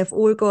evidence. They've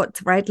all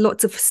got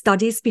lots of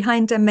studies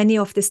behind them. Many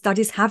of the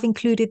studies have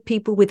included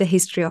people with a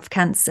history of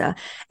cancer.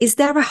 Is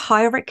there a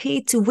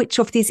hierarchy to which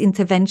of these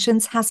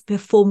interventions has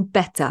performed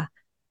better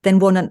than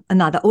one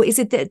another? Or is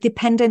it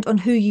dependent on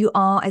who you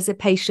are as a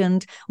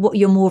patient, what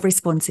you're more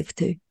responsive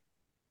to?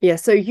 Yeah,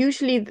 so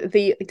usually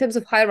in terms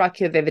of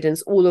hierarchy of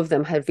evidence, all of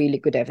them have really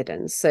good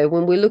evidence. So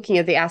when we're looking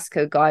at the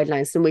ASCO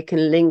guidelines, and we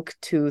can link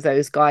to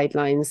those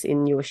guidelines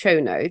in your show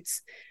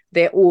notes,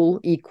 they're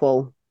all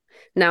equal.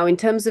 Now, in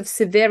terms of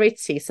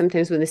severity,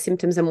 sometimes when the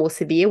symptoms are more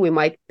severe, we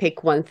might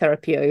pick one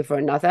therapy over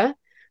another.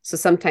 So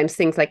sometimes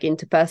things like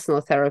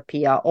interpersonal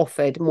therapy are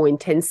offered more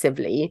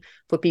intensively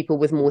for people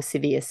with more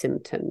severe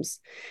symptoms.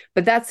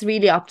 But that's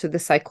really up to the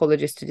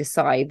psychologist to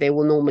decide. They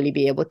will normally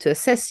be able to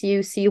assess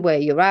you, see where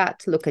you're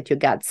at, look at your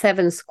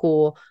GAD-7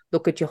 score,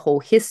 look at your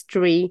whole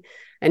history,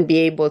 and be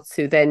able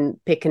to then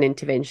pick an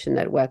intervention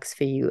that works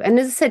for you. And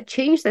as I said,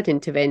 change that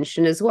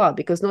intervention as well,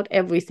 because not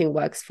everything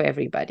works for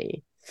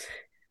everybody.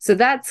 So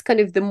that's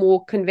kind of the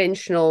more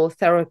conventional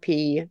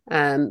therapy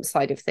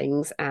side of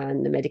things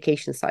and the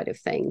medication side of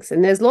things.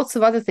 And there's lots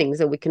of other things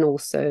that we can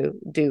also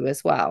do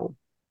as well.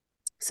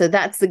 So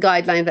that's the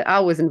guideline that I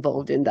was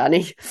involved in,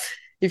 Danny,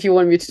 if you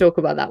want me to talk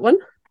about that one.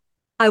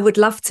 I would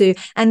love to.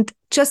 And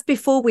just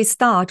before we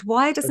start,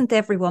 why doesn't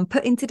everyone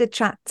put into the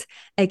chat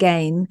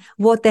again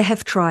what they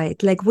have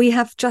tried? Like, we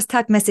have just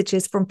had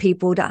messages from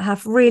people that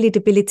have really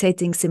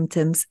debilitating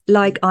symptoms,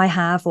 like I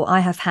have or I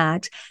have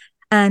had.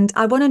 And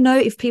I want to know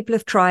if people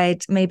have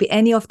tried maybe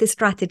any of the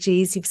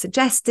strategies you've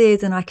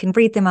suggested, and I can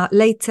read them out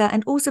later,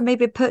 and also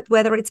maybe put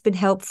whether it's been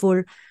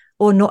helpful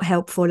or not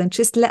helpful, and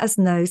just let us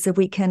know so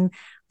we can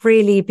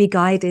really be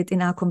guided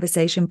in our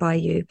conversation by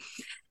you.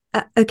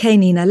 Okay,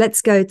 Nina,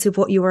 let's go to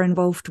what you were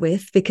involved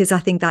with, because I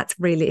think that's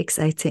really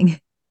exciting.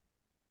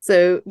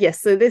 So,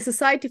 yes, so the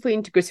Society for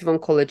Integrative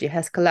Oncology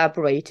has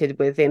collaborated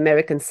with the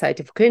American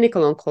Society of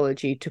Clinical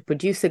Oncology to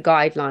produce a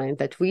guideline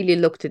that really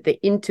looked at the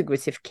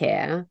integrative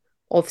care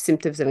of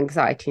symptoms of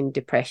anxiety and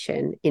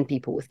depression in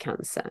people with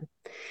cancer.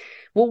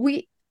 What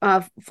we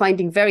are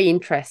finding very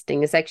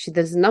interesting is actually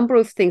there's a number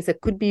of things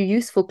that could be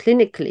useful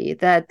clinically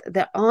that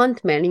there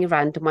aren't many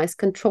randomized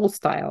control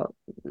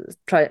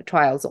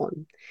trials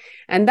on.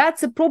 And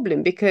that's a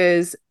problem,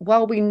 because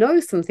while we know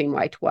something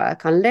might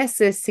work, unless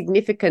there's a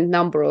significant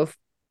number of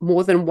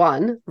more than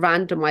one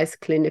randomized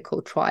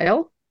clinical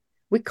trial,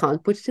 we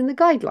can't put it in the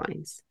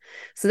guidelines.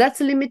 So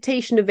that's a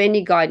limitation of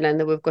any guideline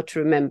that we've got to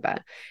remember.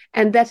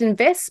 And that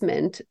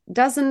investment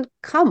doesn't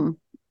come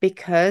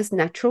because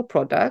natural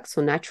products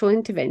or natural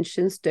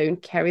interventions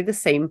don't carry the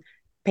same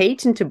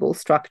patentable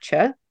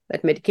structure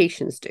that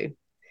medications do.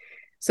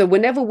 So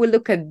whenever we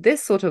look at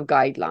this sort of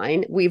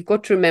guideline, we've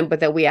got to remember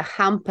that we are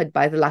hampered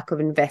by the lack of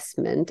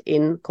investment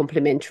in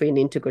complementary and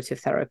integrative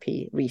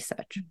therapy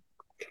research.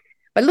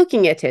 But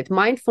looking at it,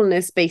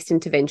 mindfulness-based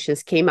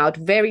interventions came out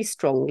very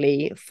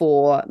strongly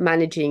for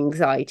managing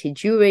anxiety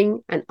during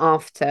and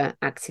after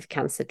active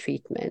cancer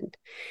treatment.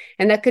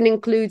 And that can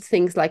include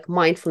things like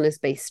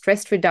mindfulness-based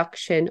stress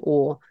reduction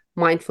or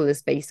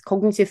mindfulness-based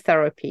cognitive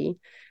therapy.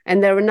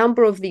 And there are a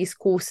number of these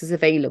courses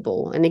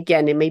available. And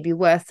again, it may be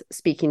worth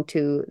speaking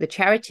to the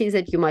charities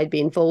that you might be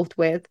involved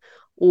with,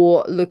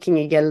 or looking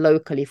again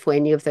locally for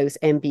any of those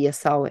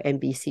MBSR or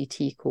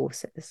MBCT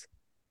courses.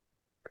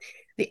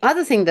 The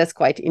other thing that's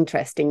quite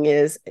interesting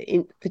is,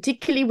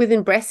 particularly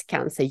within breast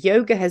cancer,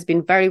 yoga has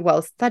been very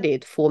well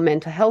studied for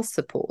mental health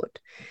support.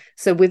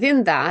 So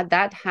within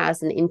that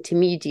has an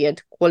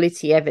intermediate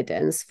quality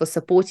evidence for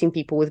supporting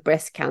people with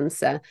breast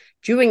cancer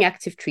during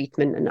active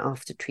treatment and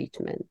after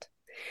treatment.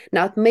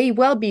 Now, it may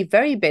well be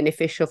very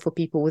beneficial for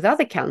people with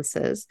other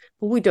cancers,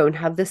 but we don't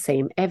have the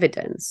same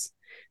evidence.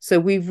 So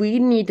we really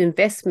need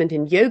investment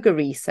in yoga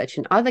research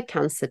in other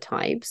cancer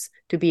types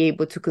to be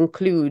able to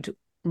conclude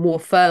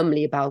more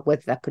firmly about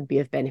whether that could be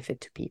of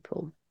benefit to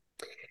people.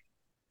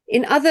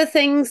 In other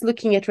things,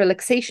 looking at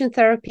relaxation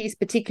therapies,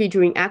 particularly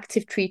during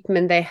active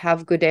treatment, they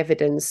have good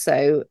evidence.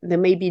 So there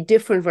may be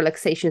different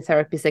relaxation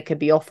therapies that can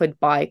be offered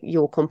by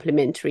your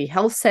complementary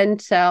health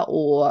center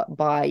or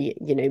by,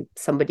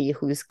 somebody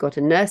who's got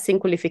a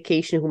nursing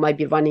qualification who might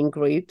be running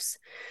groups.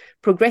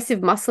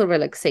 Progressive muscle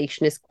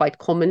relaxation is quite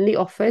commonly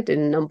offered in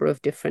a number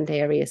of different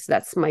areas. So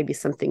that's maybe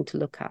something to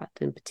look at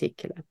in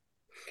particular.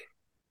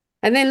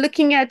 And then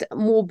looking at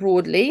more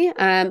broadly,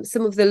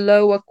 some of the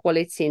lower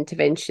quality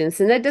interventions,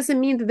 and that doesn't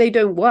mean that they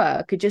don't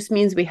work. It just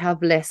means we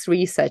have less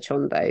research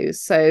on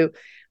those. So,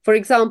 for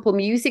example,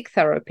 music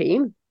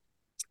therapy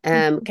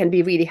can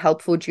be really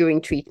helpful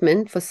during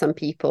treatment for some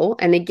people.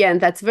 And again,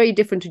 that's very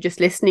different to just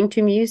listening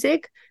to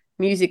music.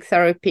 Music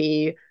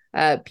therapy,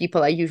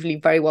 people are usually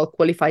very well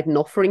qualified in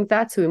offering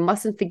that. So we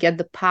mustn't forget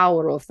the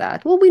power of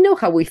that. Well, we know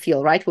how we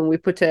feel, right? When we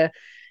put a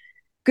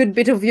good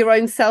bit of your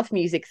own self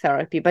music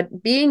therapy,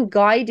 but being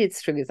guided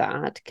through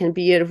that can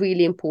be a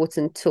really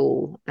important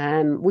tool,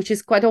 which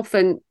is quite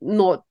often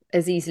not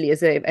as easily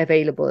as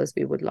available as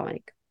we would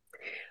like.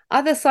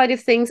 Other side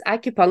of things,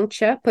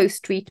 acupuncture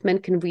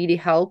post-treatment can really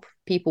help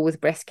people with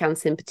breast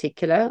cancer in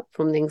particular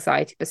from the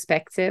anxiety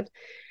perspective,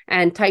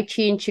 and Tai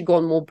Chi and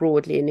Qigong more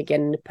broadly, and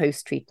again in a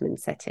post-treatment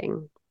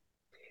setting.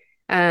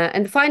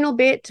 And the final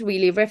bit,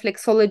 really,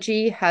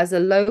 reflexology has a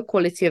low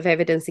quality of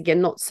evidence.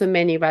 Again, not so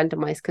many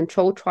randomized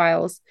control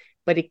trials,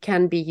 but it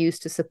can be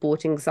used to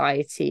support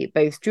anxiety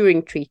both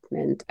during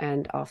treatment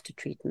and after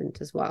treatment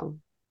as well.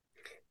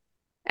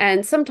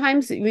 And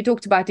sometimes we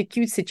talked about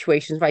acute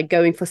situations, right?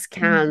 Going for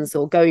scans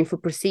or going for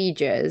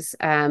procedures.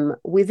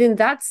 Within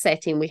that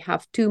setting, we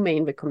have two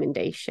main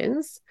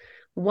recommendations.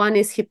 One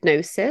is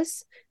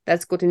hypnosis.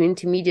 That's got an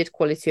intermediate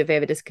quality of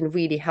evidence, can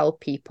really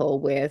help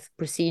people with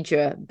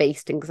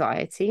procedure-based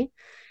anxiety.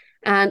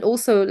 And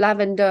also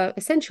lavender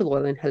essential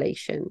oil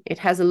inhalation. It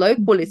has a low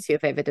quality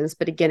of evidence,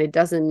 but again, it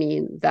doesn't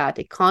mean that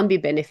it can't be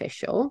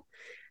beneficial.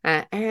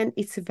 And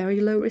it's a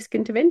very low-risk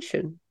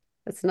intervention.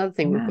 That's another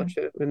thing we've got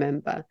to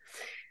remember.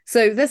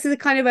 So this is a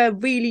kind of a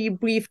really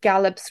brief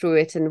gallop through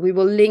it, and we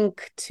will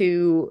link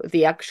to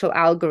the actual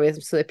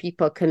algorithm so that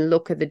people can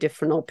look at the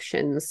different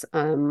options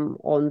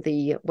on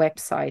the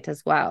website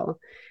as well.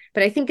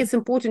 But I think it's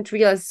important to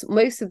realize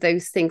most of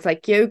those things,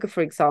 like yoga,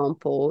 for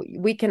example,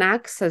 we can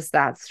access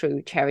that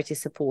through charity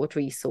support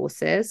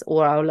resources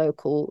or our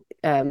local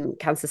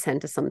cancer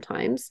center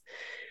sometimes.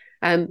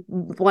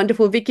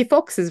 Wonderful Vicky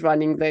Fox is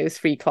running those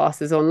free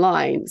classes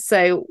online.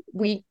 So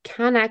we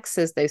can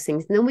access those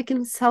things, and then we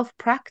can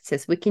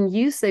self-practice. We can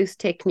use those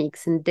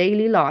techniques in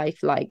daily life,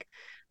 like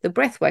the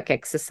breathwork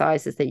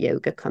exercises that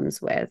yoga comes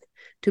with,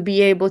 to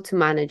be able to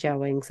manage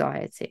our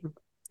anxiety.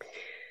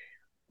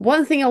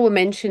 One thing I will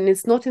mention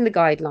is not in the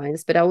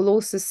guidelines, but I will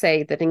also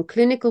say that in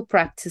clinical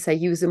practice, I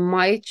use a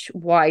much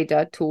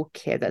wider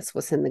toolkit. That's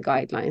what's in the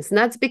guidelines. And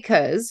that's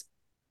because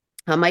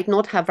I might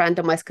not have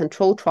randomized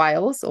control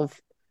trials of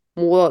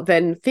more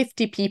than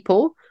 50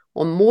 people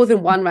or more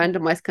than one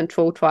randomized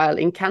control trial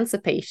in cancer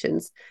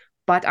patients,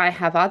 but I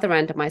have other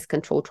randomized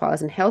control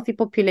trials in healthy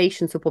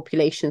populations or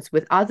populations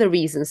with other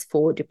reasons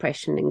for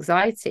depression and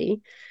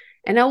anxiety.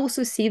 And I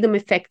also see them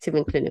effective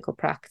in clinical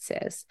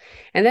practice.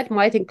 And that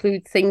might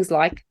include things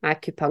like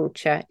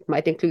acupuncture. It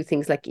might include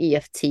things like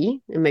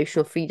EFT,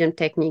 emotional freedom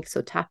techniques,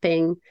 or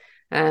tapping.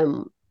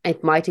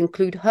 It might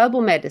include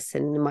herbal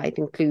medicine. It might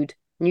include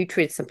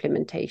nutrient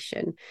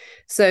supplementation.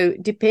 So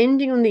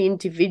depending on the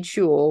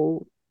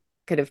individual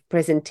kind of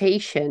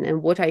presentation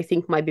and what I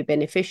think might be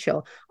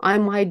beneficial, I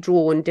might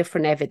draw on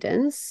different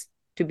evidence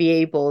to be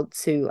able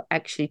to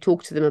actually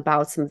talk to them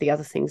about some of the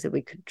other things that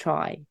we could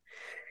try.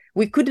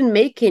 We couldn't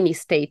make any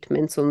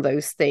statements on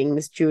those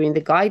things during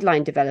the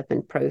guideline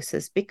development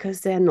process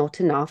because there are not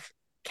enough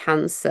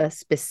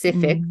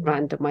cancer-specific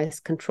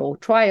randomized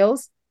controlled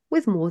trials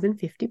with more than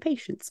 50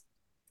 patients.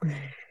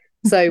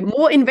 So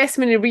more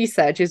investment in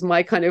research is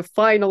my kind of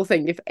final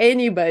thing. If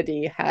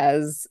anybody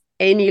has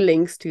any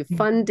links to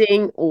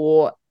funding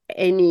or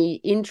any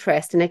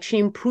interest in actually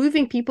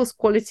improving people's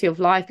quality of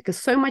life, because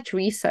so much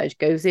research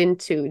goes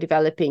into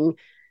developing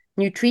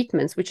new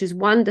treatments, which is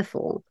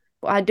wonderful.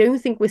 But I don't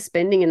think we're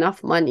spending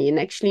enough money in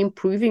actually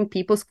improving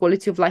people's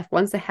quality of life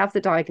once they have the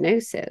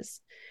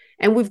diagnosis.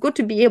 And we've got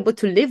to be able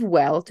to live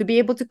well, to be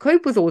able to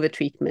cope with all the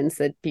treatments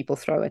that people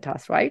throw at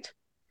us, right?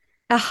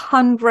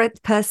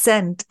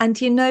 100%.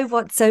 And you know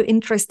what's so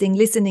interesting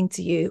listening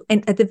to you?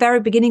 And at the very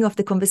beginning of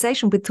the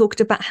conversation, we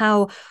talked about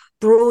how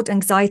broad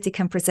anxiety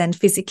can present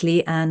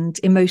physically and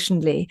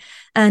emotionally.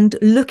 And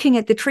looking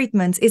at the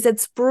treatments is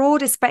as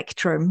broad a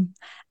spectrum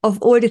of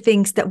all the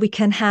things that we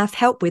can have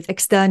help with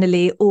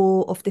externally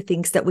or of the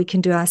things that we can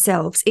do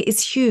ourselves. It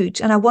is huge.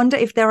 And I wonder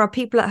if there are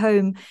people at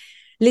home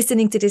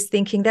listening to this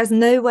thinking, there's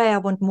no way I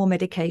want more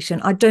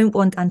medication. I don't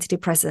want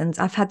antidepressants.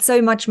 I've had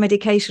so much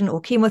medication or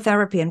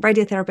chemotherapy and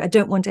radiotherapy. I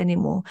don't want any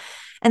more.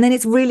 And then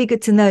it's really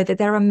good to know that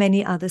there are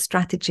many other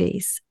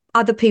strategies.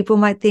 Other people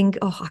might think,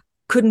 oh, I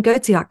couldn't go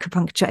to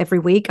acupuncture every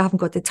week. I haven't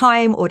got the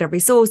time or the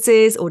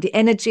resources or the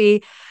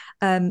energy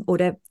or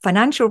the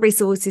financial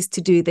resources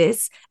to do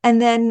this. And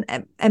then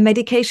a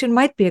medication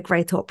might be a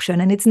great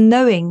option. And it's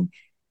knowing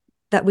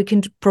that we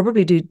can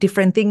probably do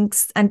different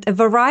things and a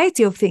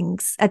variety of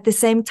things at the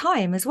same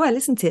time as well,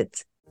 isn't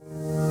it?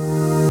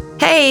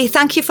 Hey,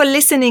 thank you for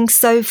listening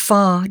so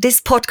far. This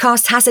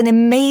podcast has an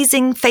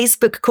amazing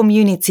Facebook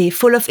community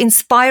full of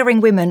inspiring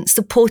women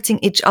supporting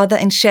each other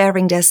and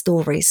sharing their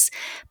stories.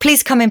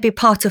 Please come and be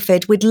part of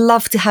it. We'd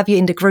love to have you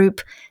in the group.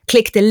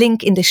 Click the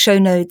link in the show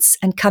notes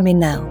and come in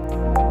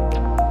now.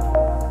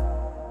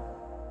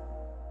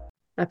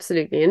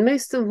 Absolutely. And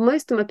most of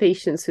my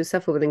patients who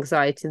suffer with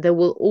anxiety, they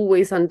will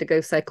always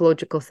undergo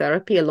psychological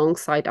therapy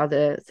alongside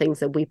other things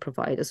that we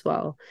provide as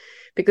well.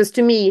 Because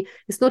to me,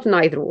 it's not an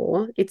either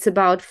or. It's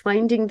about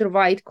finding the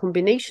right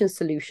combination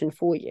solution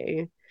for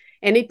you.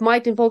 And it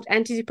might involve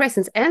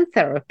antidepressants and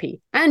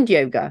therapy and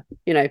yoga.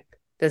 You know,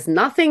 there's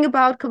nothing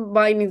about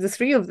combining the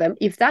three of them.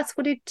 If that's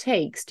what it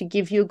takes to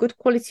give you a good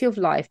quality of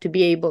life, to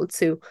be able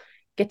to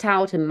get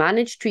out and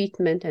manage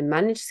treatment and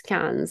manage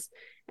scans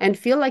and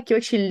feel like you're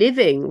actually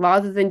living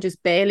rather than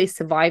just barely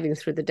surviving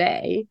through the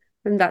day,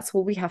 then that's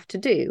what we have to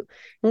do.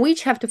 And we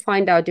each have to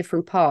find our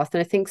different path. And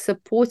I think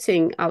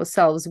supporting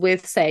ourselves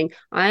with saying,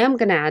 I am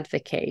going to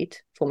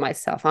advocate for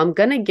myself. I'm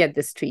going to get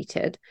this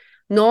treated.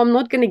 No, I'm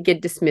not going to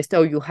get dismissed.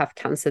 Oh, you have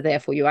cancer,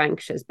 therefore you're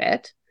anxious,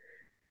 bet.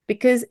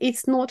 Because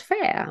it's not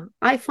fair.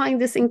 I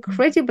find this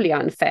incredibly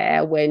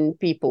unfair when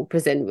people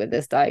present with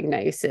this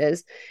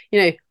diagnosis.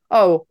 You know,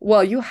 oh,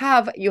 well, you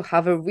have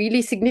a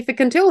really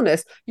significant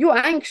illness. You're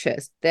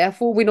anxious.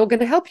 Therefore, we're not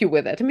going to help you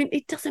with it. I mean,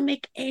 it doesn't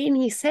make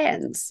any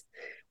sense.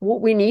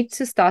 What we need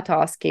to start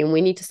asking, we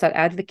need to start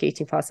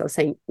advocating for ourselves,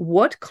 saying,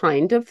 what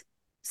kind of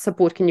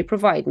support can you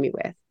provide me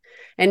with?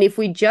 And if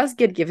we just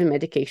get given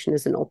medication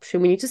as an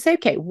option, we need to say,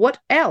 okay, what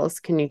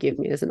else can you give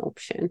me as an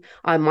option?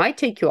 I might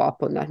take you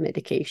up on that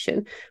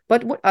medication,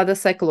 but what other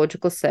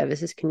psychological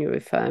services can you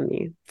refer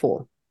me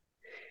for?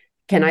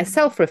 Can I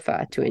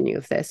self-refer to any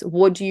of this?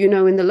 What do you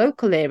know in the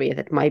local area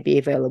that might be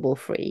available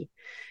free?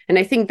 And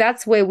I think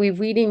that's where we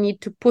really need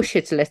to push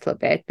it a little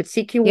bit,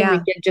 particularly when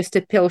we get just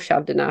a pill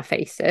shoved in our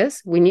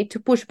faces. We need to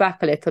push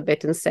back a little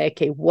bit and say,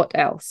 okay, what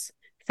else?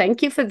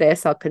 Thank you for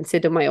this. I'll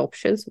consider my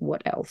options.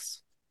 What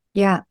else?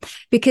 Yeah,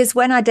 because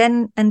when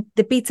and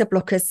the beta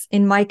blockers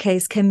in my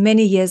case came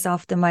many years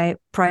after my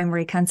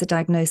primary cancer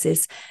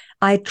diagnosis,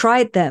 I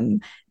tried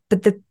them.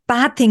 But the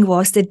bad thing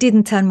was they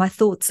didn't turn my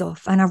thoughts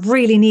off. And I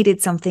really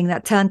needed something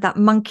that turned that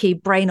monkey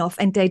brain off.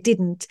 And they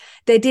didn't.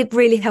 They did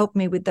really help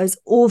me with those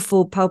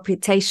awful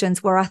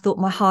palpitations where I thought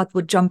my heart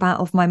would jump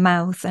out of my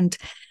mouth and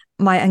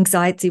my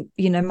anxiety,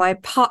 you know, my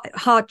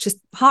heart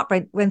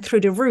rate went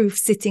through the roof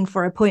sitting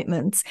for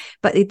appointments,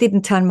 but it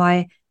didn't turn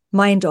my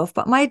mind off.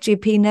 But my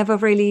GP never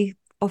really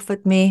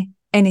offered me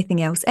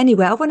anything else.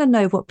 Anyway, I want to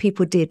know what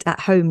people did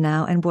at home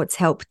now and what's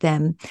helped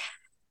them.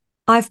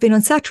 I've been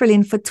on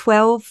sertraline for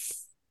 12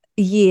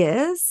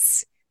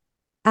 years.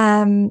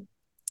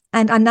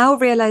 And I now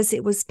realize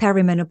it was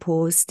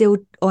perimenopause, still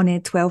on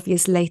it 12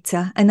 years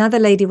later. Another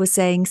lady was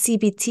saying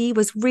CBT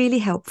was really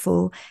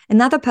helpful.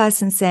 Another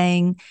person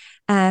saying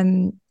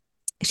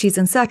she's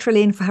on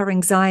sertraline for her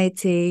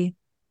anxiety.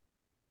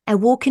 A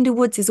walk in the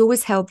woods is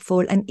always helpful,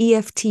 and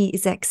EFT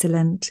is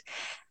excellent.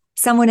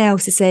 Someone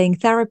else is saying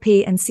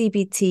therapy and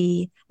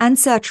CBT and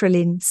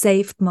sertraline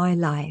saved my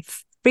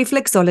life.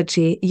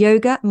 Reflexology,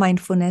 yoga,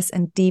 mindfulness,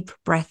 and deep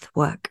breath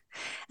work.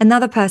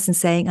 Another person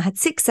saying, I had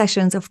 6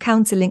 sessions of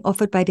counseling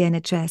offered by the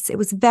NHS. It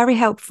was very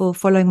helpful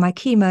following my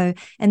chemo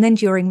and then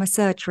during my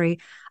surgery.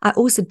 I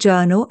also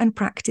journal and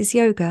practice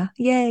yoga.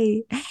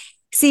 Yay.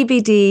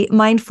 CBD,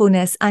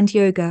 mindfulness, and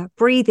yoga,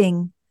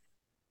 breathing.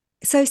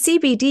 So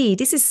CBD,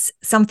 this is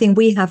something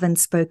we haven't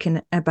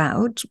spoken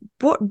about.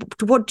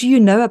 What do you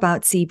know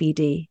about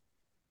CBD?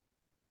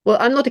 Well,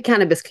 I'm not a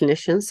cannabis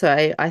clinician,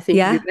 so I think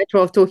you'd be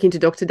better off talking to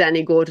Dr.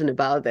 Danny Gordon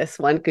about this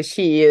one, because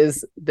she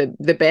is the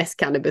best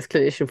cannabis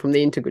clinician from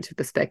the integrative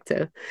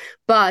perspective.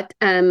 But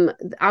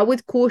I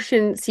would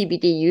caution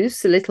CBD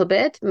use a little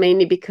bit,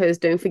 mainly because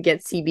don't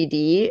forget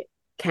CBD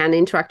can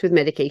interact with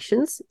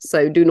medications,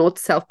 so do not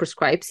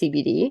self-prescribe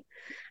CBD.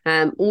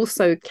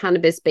 Also,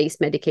 cannabis-based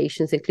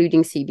medications,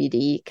 including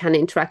CBD, can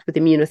interact with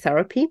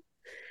immunotherapy.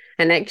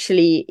 And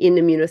actually, in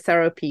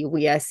immunotherapy,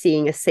 we are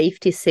seeing a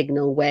safety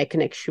signal where it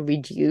can actually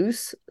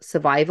reduce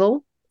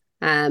survival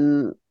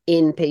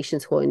in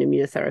patients who are in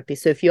immunotherapy.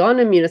 So if you're on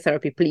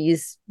immunotherapy,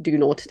 please do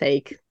not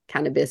take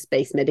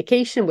cannabis-based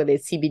medication, whether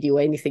it's CBD or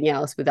anything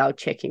else, without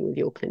checking with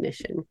your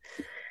clinician.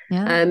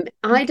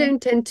 I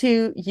don't tend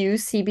to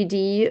use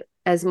CBD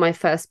as my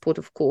first port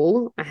of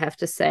call, I have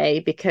to say,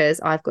 because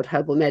I've got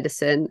herbal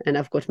medicine and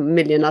I've got a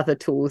million other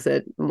tools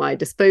at my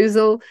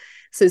disposal.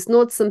 So it's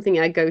not something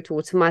I go to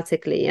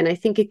automatically. And I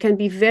think it can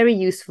be very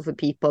useful for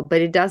people,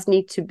 but it does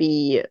need to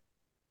be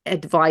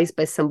advised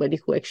by somebody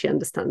who actually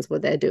understands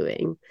what they're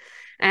doing.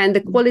 And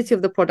the quality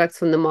of the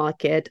products on the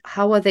market,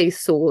 how are they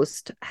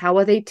sourced? How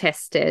are they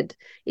tested?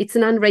 It's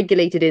an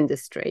unregulated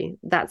industry.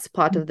 That's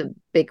part of the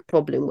big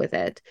problem with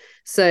it.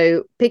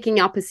 So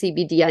picking up a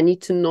CBD, I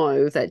need to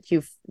know that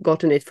you've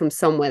gotten it from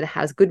somewhere that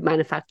has good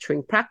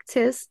manufacturing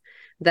practice,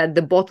 that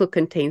the bottle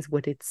contains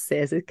what it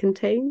says it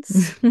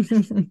contains.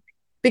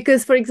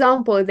 Because, for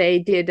example, they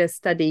did a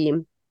study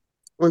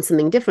on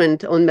something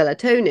different, on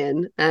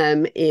melatonin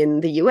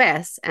in the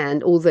US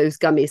and all those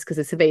gummies, because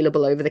it's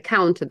available over the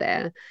counter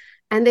there.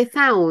 And they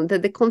found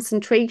that the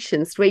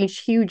concentrations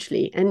ranged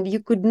hugely, and you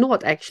could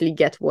not actually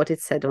get what it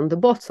said on the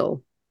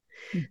bottle.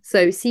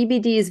 So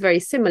CBD is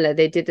very similar.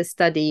 They did a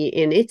study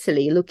in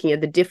Italy looking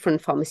at the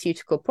different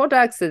pharmaceutical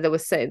products. So they were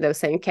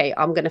saying, okay,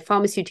 I'm going to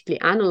pharmaceutically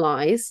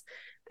analyze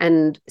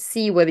and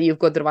see whether you've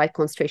got the right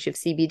concentration of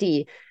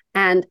CBD.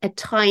 And a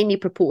tiny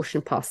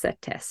proportion passed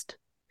that test.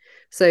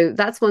 So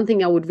that's one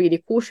thing I would really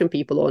caution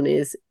people on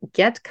is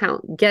get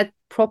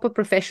proper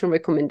professional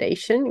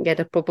recommendation,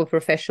 get a proper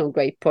professional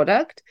grade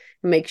product,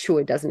 make sure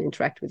it doesn't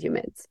interact with your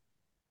meds.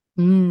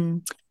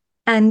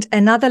 And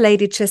another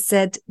lady just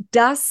said,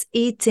 does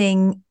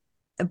eating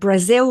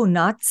Brazil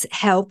nuts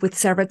help with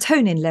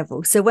serotonin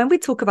levels? So when we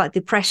talk about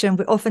depression,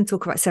 we often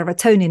talk about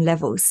serotonin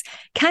levels.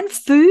 Can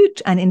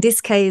food, and in this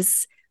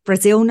case,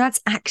 Brazil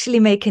nuts, actually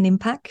make an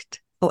impact?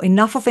 Or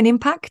enough of an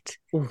impact?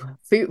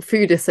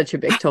 Food is such a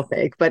big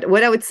topic. But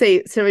what I would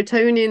say,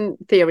 serotonin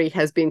theory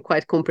has been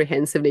quite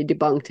comprehensively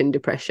debunked in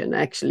depression,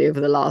 actually,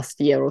 over the last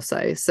year or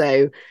so.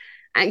 So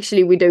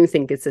actually, we don't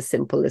think it's as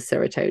simple as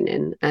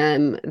serotonin.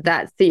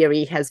 That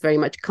theory has very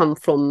much come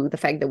from the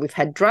fact that we've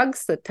had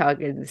drugs that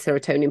target the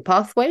serotonin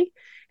pathway,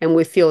 and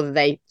we feel that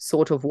they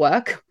sort of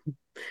work.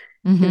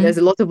 There's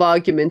a lot of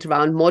argument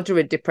around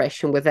moderate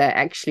depression where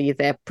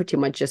they're pretty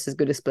much just as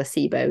good as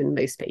placebo in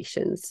most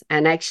patients.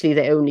 And actually,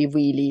 they only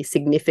really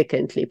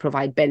significantly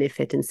provide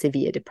benefit in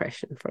severe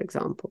depression, for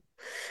example.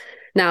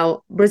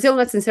 Now, Brazil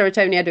nuts and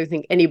serotonin, I don't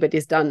think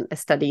anybody's done a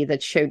study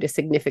that showed a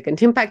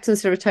significant impact on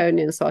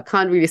serotonin. So I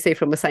can't really say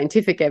from a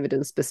scientific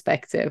evidence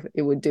perspective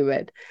it would do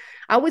it.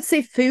 I would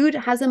say food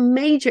has a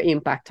major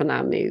impact on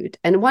our mood.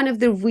 And one of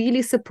the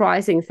really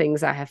surprising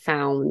things I have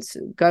found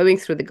going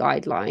through the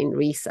guideline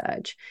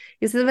research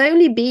is there have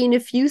only been a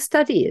few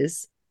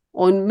studies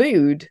on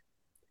mood.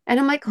 And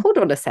I'm like, hold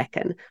on a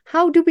second.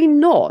 How do we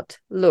not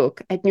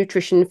look at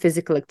nutrition,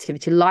 physical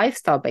activity,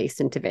 lifestyle-based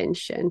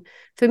intervention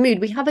for mood?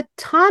 We have a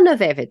ton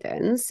of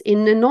evidence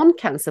in the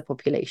non-cancer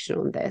population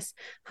on this.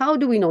 How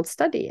do we not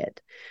study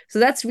it? So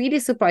that's really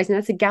surprising.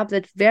 That's a gap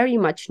that very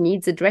much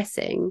needs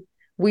addressing.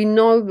 We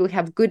know we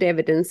have good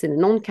evidence in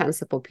the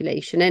non-cancer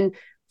population. And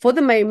for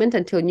the moment,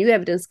 until new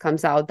evidence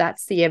comes out,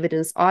 that's the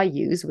evidence I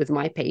use with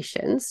my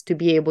patients to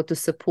be able to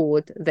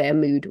support their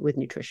mood with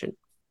nutrition.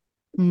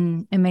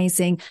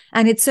 Amazing.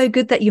 And it's so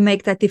good that you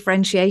make that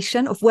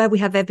differentiation of where we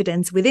have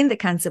evidence within the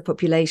cancer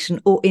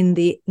population or in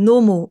the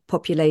normal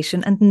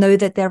population, and know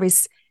that there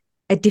is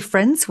a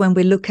difference when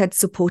we look at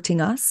supporting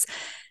us.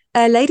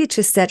 A lady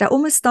just said, I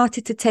almost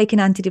started to take an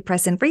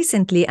antidepressant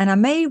recently, and I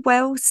may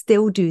well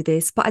still do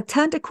this, but I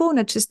turned a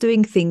corner just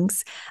doing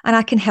things, and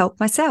I can help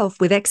myself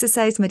with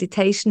exercise,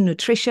 meditation,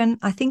 nutrition,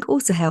 I think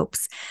also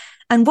helps.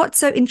 And what's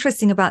so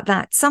interesting about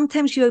that,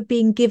 sometimes you're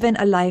being given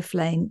a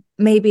lifeline,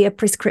 maybe a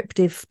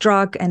prescriptive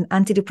drug, an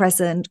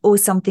antidepressant, or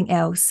something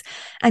else.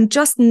 And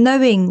just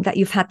knowing that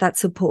you've had that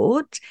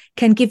support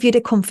can give you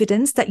the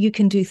confidence that you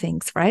can do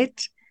things,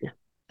 right?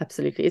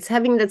 Absolutely. It's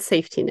having that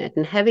safety net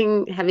and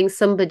having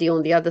somebody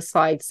on the other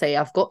side say,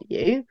 I've got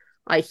you,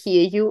 I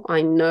hear you,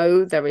 I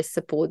know there is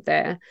support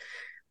there.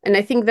 And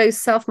I think those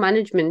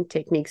self-management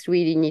techniques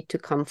really need to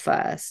come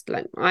first.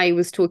 Like, I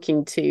was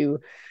talking to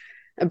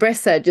a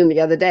breast surgeon the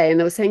other day, and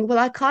they were saying, well,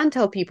 I can't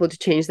tell people to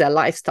change their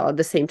lifestyle at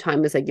the same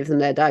time as I give them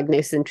their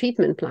diagnosis and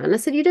treatment plan. I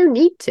said, you don't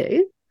need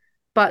to.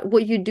 But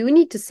what you do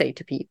need to say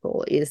to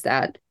people is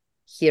that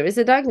here is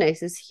a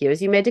diagnosis, here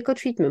is your medical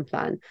treatment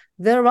plan.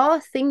 There are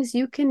things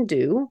you can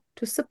do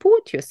to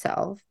support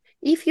yourself.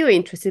 If you're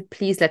interested,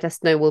 please let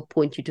us know. We'll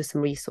point you to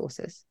some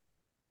resources.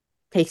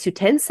 Takes you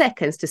 10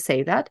 seconds to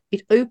say that.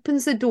 It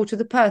opens the door to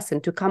the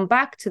person to come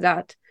back to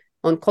that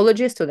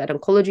oncologist or that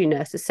oncology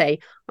nurse to say,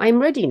 I'm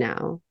ready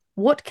now.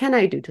 What can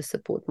I do to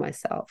support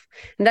myself?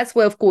 And that's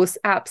where, of course,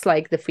 apps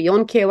like the free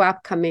OnKeo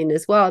app come in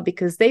as well,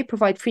 because they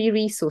provide free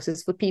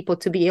resources for people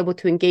to be able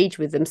to engage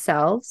with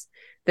themselves.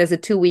 There's a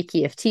 2-week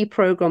EFT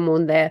program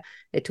on there,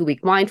 a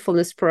 2-week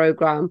mindfulness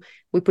program.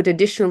 We put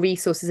additional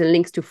resources and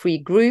links to free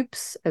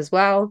groups as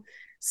well.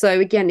 So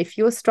again, if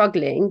you're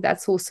struggling,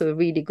 that's also a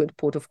really good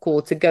port of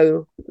call to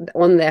go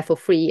on there for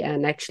free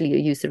and actually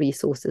use the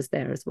resources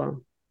there as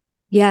well.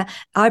 Yeah,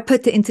 I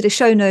put it into the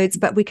show notes,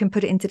 but we can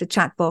put it into the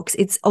chat box.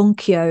 It's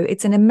OnKeo.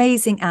 It's an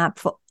amazing app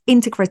for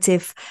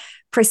integrative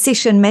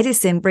precision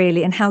medicine,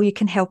 really, and how you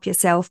can help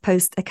yourself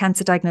post a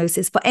cancer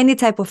diagnosis for any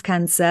type of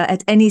cancer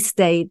at any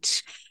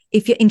stage.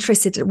 If you're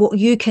interested in what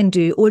you can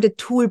do, all the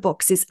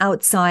toolboxes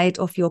outside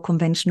of your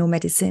conventional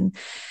medicine.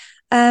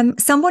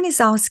 Someone is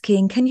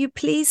asking, can you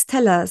please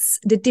tell us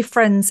the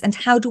difference and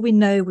how do we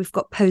know we've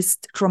got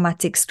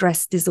post-traumatic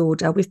stress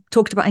disorder? We've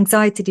talked about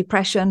anxiety,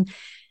 depression,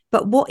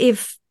 but what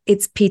if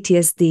it's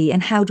PTSD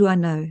and how do I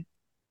know?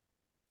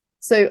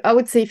 So I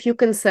would say if you're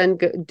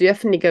concerned,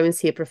 definitely go and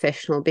see a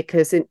professional,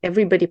 because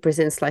everybody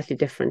presents slightly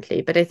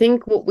differently. But I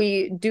think what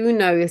we do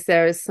know is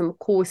there are some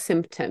core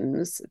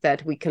symptoms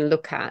that we can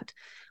look at.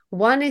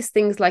 One is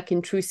things like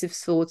intrusive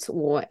thoughts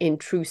or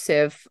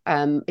intrusive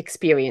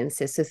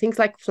experiences. So things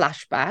like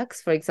flashbacks,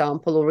 for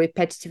example, or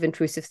repetitive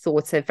intrusive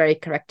thoughts are a very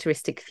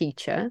characteristic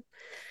feature.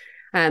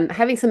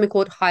 Having something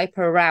called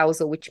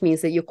hyperarousal, which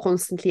means that you're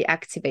constantly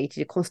activated,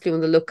 you're constantly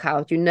on the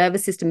lookout, your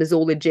nervous system is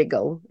all a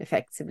jiggle,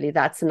 effectively.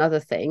 That's another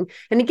thing.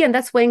 And again,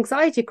 that's where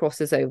anxiety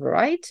crosses over,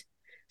 right?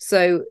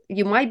 So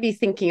you might be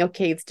thinking,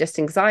 okay, it's just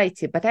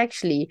anxiety, but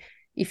actually,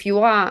 if you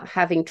are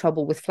having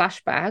trouble with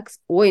flashbacks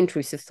or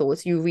intrusive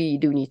thoughts, you really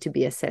do need to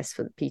be assessed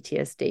for the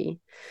PTSD.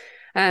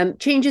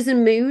 Changes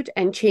in mood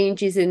and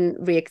changes in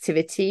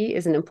reactivity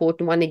is an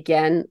important one.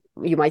 Again,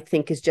 you might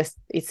think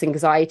it's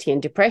anxiety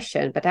and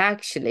depression, but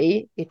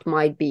actually it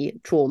might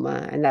be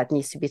trauma, and that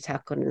needs to be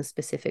tackled in a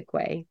specific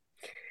way.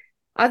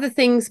 Other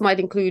things might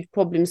include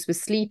problems with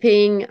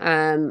sleeping.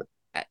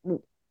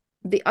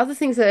 The other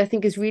things that I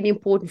think is really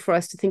important for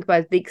us to think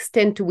about the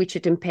extent to which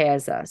it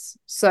impairs us.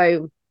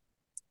 So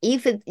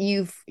if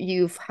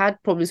you've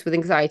had problems with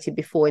anxiety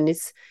before and it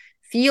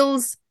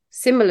feels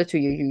similar to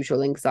your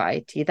usual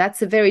anxiety,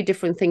 that's a very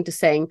different thing to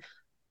saying,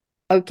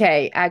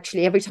 okay,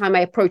 actually, every time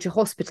I approach a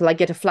hospital, I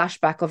get a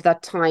flashback of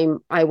that time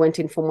I went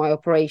in for my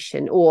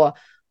operation, or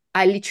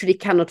I literally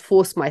cannot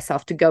force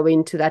myself to go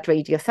into that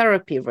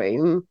radiotherapy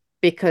room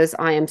because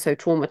I am so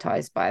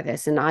traumatized by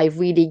this. And I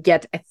really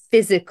get a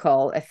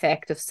physical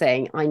effect of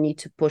saying, I need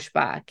to push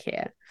back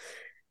here.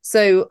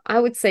 So I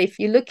would say if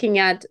you're looking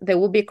at, there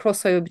will be a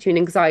crossover between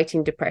anxiety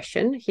and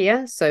depression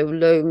here. So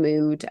low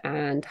mood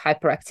and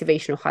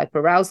hyperactivation or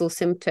hyperarousal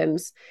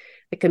symptoms.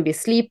 There can be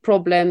sleep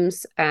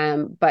problems.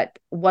 But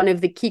one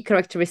of the key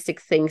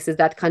characteristic things is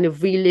that kind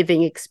of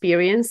reliving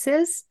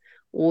experiences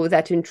or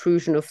that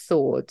intrusion of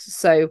thoughts.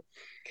 So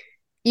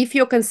if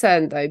you're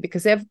concerned, though,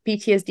 because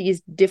PTSD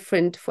is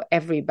different for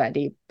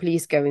everybody,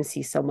 please go and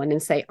see someone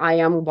and say, I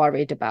am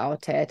worried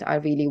about it. I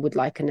really would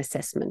like an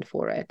assessment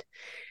for it.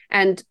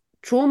 And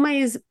trauma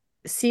is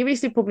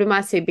seriously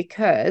problematic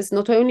because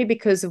not only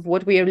because of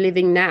what we are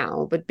living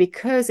now, but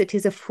because it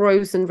is a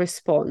frozen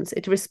response.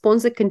 It's a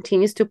response that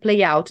continues to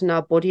play out in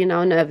our body and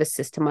our nervous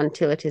system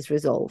until it is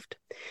resolved.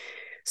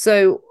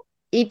 So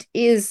it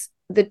is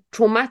the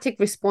traumatic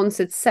response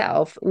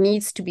itself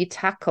needs to be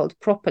tackled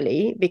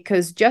properly,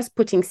 because just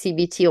putting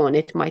CBT on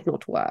it might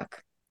not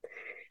work.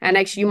 And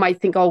actually, you might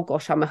think, oh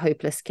gosh, I'm a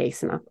hopeless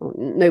case and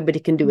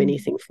nobody can do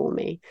anything for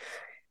me.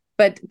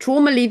 But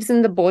trauma lives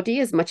in the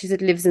body as much as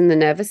it lives in the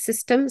nervous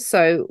system.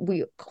 So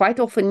we quite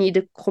often need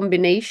a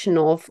combination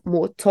of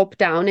more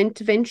top-down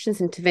interventions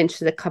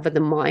that cover the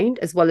mind,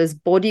 as well as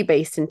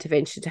body-based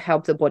intervention to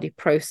help the body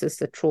process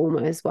the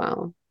trauma as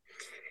well.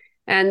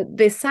 And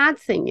the sad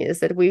thing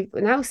is that we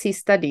now see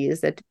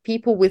studies that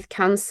people with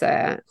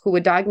cancer who were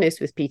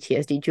diagnosed with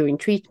PTSD during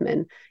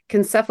treatment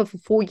can suffer for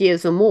 4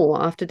 years or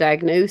more after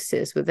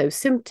diagnosis with those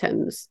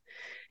symptoms.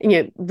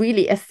 And,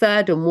 really a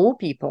third or more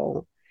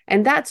people.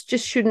 And that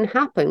just shouldn't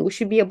happen. We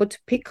should be able to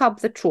pick up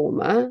the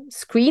trauma,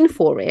 screen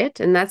for it.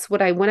 And that's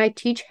what when I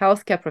teach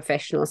healthcare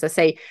professionals, I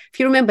say, if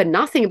you remember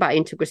nothing about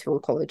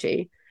integrative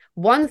oncology,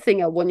 one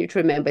thing I want you to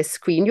remember is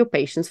screen your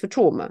patients for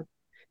trauma.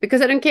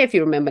 Because I don't care if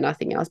you remember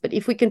nothing else, but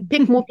if we can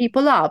pick more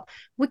people up,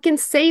 we can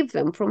save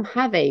them from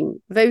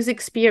having those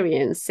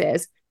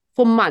experiences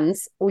for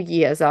months or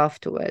years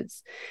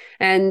afterwards.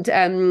 And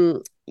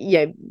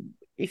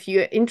if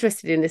you're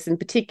interested in this in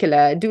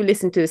particular, do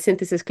listen to the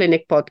Synthesis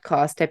Clinic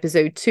podcast,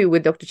 episode 2,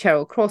 with Dr.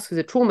 Cheryl Cross, who's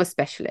a trauma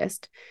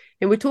specialist.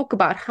 And we talk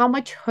about how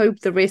much hope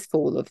there is for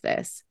all of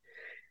this.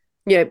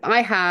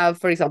 I have,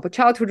 for example,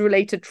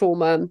 childhood-related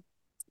trauma.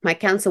 My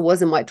cancer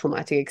wasn't my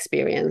traumatic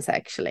experience,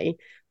 actually.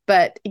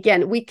 But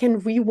again, we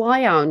can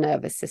rewire our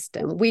nervous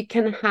system. We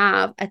can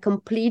have a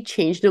complete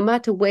change no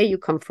matter where you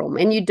come from.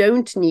 And you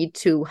don't need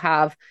to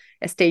have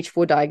a stage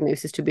 4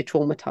 diagnosis to be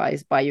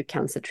traumatized by your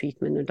cancer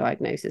treatment or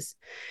diagnosis.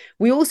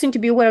 We also need to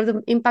be aware of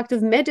the impact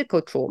of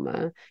medical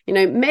trauma.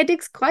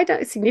 Medics quite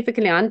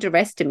significantly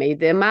underestimate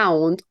the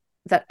amount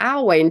that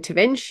our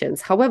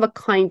interventions, however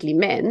kindly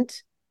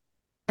meant,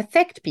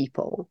 affect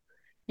people.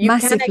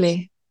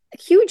 Massively.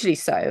 Hugely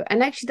so.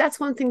 And actually, that's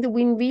one thing that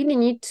we really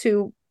need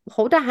to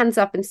hold our hands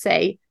up and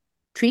say,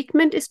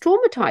 treatment is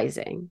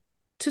traumatizing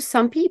to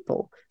some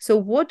people. So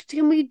what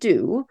can we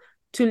do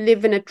to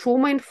live in a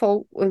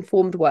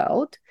trauma-informed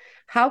world?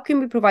 How can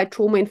we provide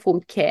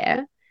trauma-informed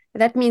care?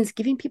 That means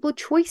giving people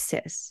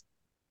choices,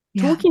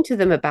 talking to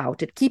them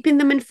about it, keeping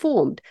them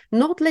informed,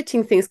 not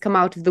letting things come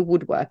out of the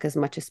woodwork as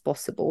much as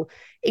possible,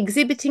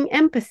 exhibiting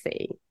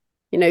empathy,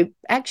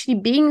 actually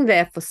being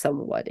there for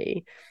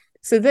somebody.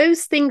 So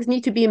those things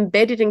need to be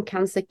embedded in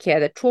cancer care.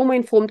 That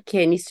trauma-informed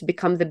care needs to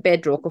become the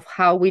bedrock of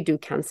how we do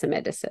cancer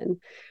medicine.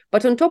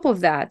 But on top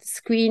of that,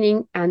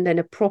 screening and then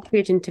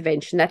appropriate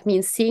intervention. That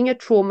means seeing a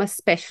trauma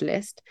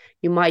specialist.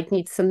 You might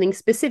need something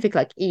specific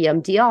like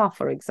EMDR,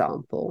 for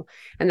example.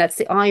 And that's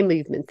the eye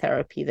movement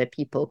therapy that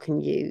people can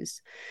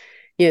use.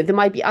 There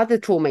might be other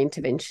trauma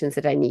interventions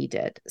that are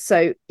needed.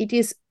 So it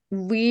is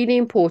really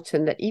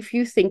important that if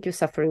you think you're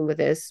suffering with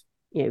this,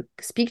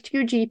 speak to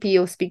your GP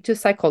or speak to a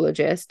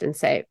psychologist and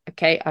say,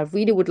 okay, I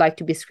really would like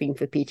to be screened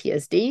for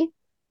PTSD.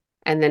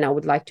 And then I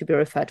would like to be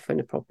referred for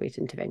an appropriate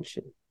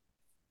intervention.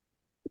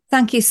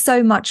 Thank you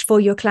so much for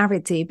your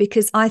clarity,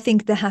 because I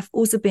think there have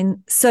also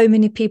been so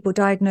many people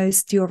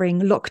diagnosed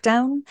during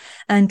lockdown,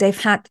 and they've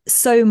had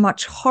so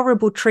much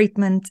horrible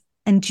treatment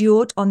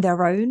endured on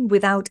their own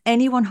without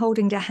anyone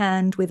holding their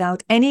hand,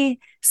 without any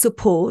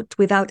support,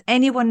 without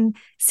anyone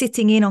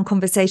sitting in on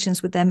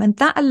conversations with them. And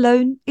that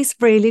alone is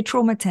really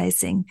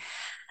traumatizing.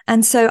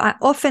 And so I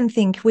often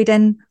think we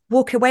then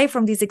walk away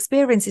from these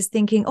experiences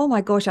thinking, oh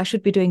my gosh, I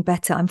should be doing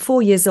better. I'm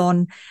 4 years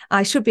on.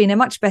 I should be in a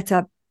much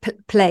better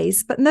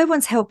place. But no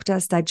one's helped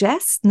us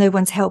digest. No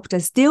one's helped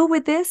us deal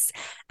with this.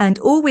 And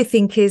all we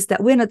think is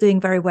that we're not doing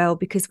very well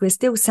because we're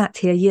still sat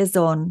here years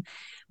on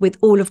with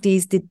all of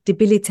these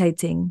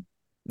debilitating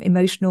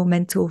emotional,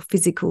 mental,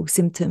 physical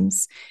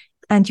symptoms.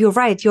 And you're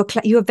right.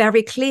 You're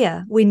very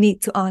clear. We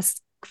need to ask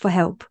for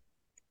help.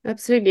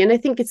 Absolutely. And I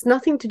think it's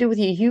nothing to do with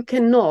you. You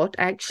cannot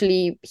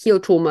actually heal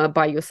trauma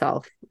by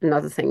yourself.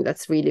 Another thing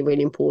that's really,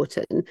 really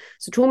important.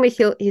 So trauma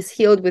is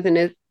healed within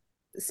a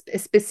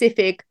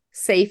specific,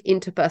 safe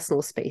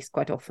interpersonal space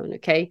quite often,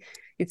 okay?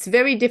 It's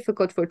very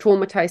difficult for a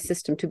traumatized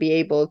system to be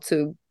able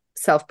to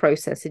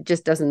self-process. It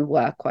just doesn't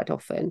work quite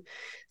often.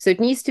 So it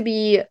needs to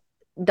be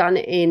done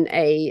in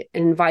an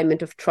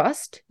environment of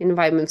trust,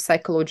 environment of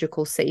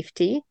psychological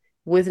safety,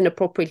 with an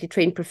appropriately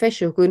trained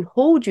professional who can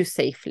hold you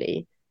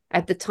safely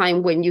at the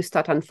time when you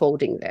start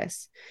unfolding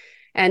this.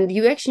 And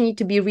you actually need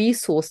to be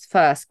resourced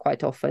first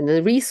quite often.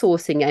 And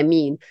resourcing, I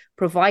mean,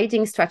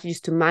 providing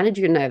strategies to manage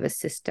your nervous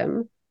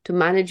system, to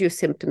manage your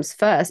symptoms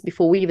first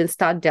before we even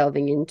start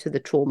delving into the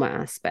trauma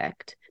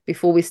aspect,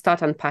 before we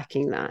start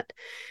unpacking that.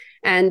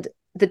 And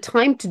the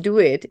time to do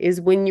it is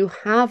when you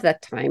have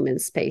that time and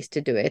space to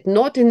do it,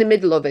 not in the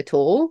middle of it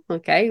all,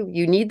 okay?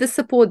 You need the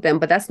support then,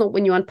 but that's not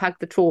when you unpack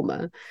the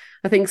trauma.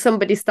 I think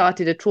somebody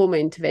started a trauma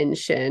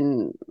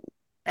intervention,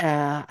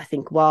 I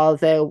think while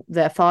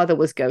their father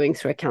was going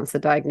through a cancer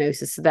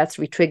diagnosis, so that's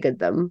re-triggered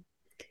them.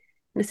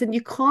 And I said,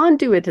 you can't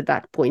do it at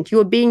that point.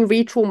 You're being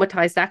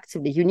re-traumatized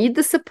actively. You need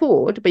the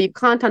support, but you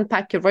can't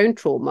unpack your own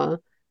trauma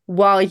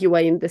while you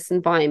are in this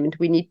environment.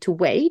 We need to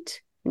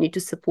wait. We need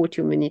to support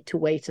you. We need to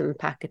wait and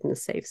unpack it in a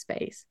safe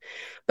space.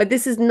 But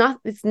this is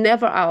it's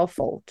never our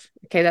fault.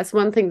 Okay, that's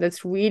one thing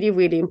that's really,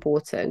 really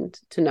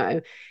important to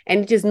know.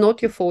 And it is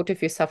not your fault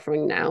if you're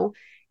suffering now.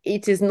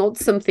 It is not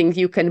something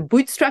you can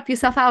bootstrap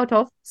yourself out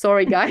of.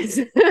 Sorry, guys.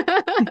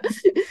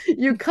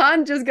 You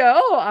can't just go,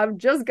 oh, I'm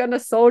just going to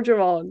soldier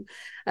on.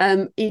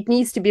 It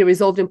needs to be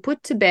resolved and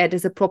put to bed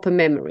as a proper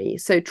memory.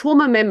 So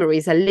trauma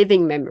memories are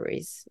living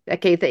memories.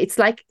 Okay, it's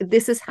like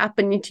this is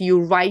happening to you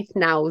right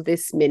now,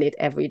 this minute,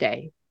 every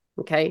day.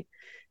 Okay.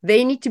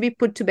 They need to be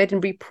put to bed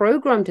and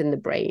reprogrammed in the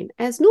brain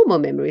as normal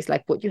memories,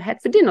 like what you had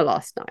for dinner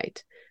last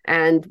night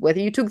and whether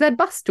you took that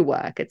bus to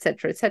work,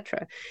 etc.,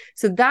 etc.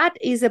 So that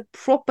is a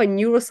proper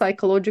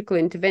neuropsychological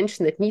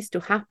intervention that needs to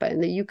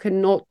happen that you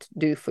cannot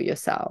do for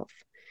yourself.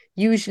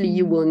 Usually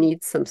you will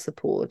need some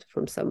support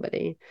from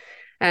somebody.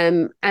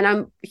 And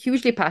I'm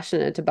hugely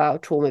passionate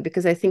about trauma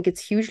because I think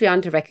it's hugely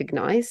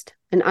under-recognized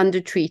and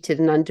under-treated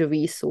and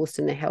under-resourced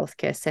in a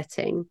healthcare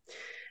setting.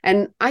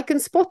 And I can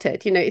spot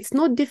it. It's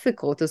not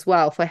difficult as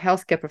well for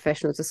healthcare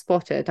professionals to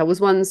spot it. I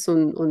was once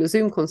on a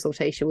Zoom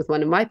consultation with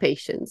one of my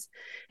patients,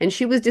 and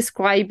she was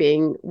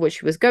describing what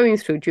she was going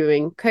through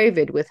during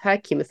COVID with her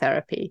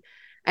chemotherapy.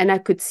 And I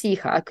could see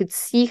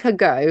her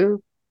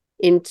go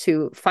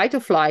into fight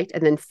or flight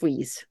and then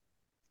freeze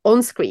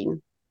on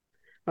screen,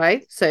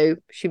 right? So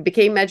she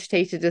became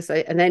agitated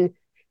and then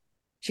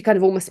she kind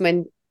of almost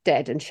went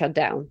dead and shut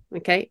down,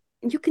 okay?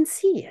 And you can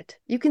see it.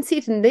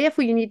 And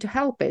therefore you need to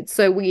help it.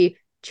 So we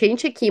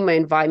change her chemo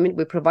environment,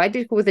 we provide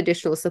it with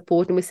additional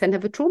support, and we send her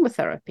for trauma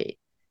therapy.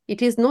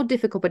 It is not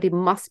difficult, but it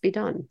must be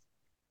done.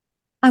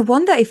 I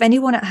wonder if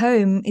anyone at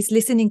home is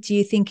listening to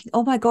you thinking,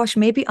 oh my gosh,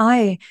 maybe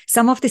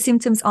some of the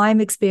symptoms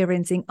I'm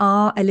experiencing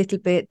are a little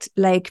bit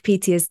like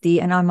PTSD,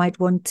 and I might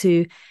want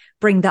to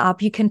bring that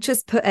up. You can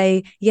just put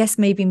a yes,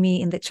 maybe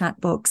me in the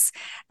chat box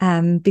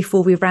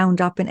before we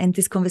round up and end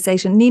this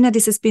conversation. Nina,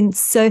 this has been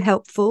so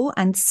helpful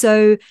and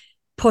so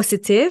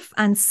positive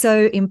and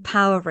so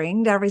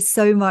empowering. There is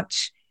so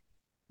much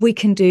we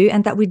can do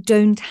and that we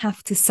don't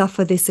have to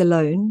suffer this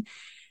alone.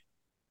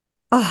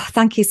 Oh,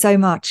 thank you so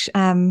much.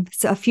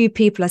 So a few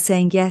people are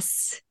saying,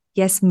 yes,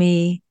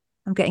 me.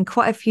 I'm getting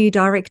quite a few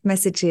direct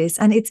messages.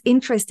 And it's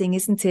interesting,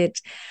 isn't it?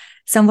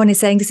 Someone is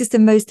saying, this is the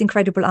most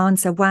incredible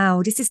answer.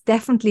 Wow, this is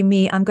definitely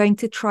me. I'm going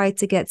to try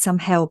to get some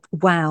help.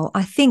 Wow,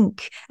 I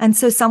think. And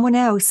so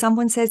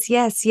someone says,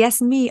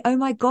 yes, me. Oh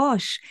my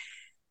gosh.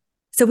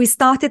 So we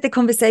started the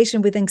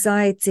conversation with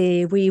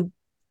anxiety. We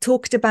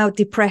talked about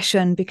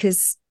depression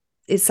because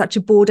it's such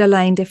a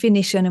borderline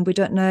definition and we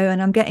don't know.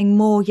 And I'm getting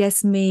more,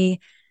 yes, me,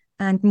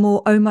 and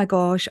more, oh my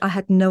gosh, I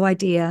had no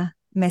idea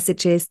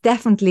messages.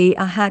 Definitely,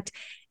 I had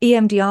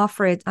EMDR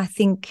for it. I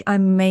think I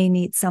may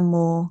need some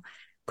more.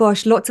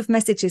 Gosh, lots of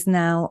messages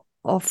now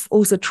of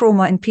also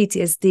trauma and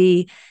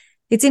PTSD.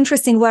 It's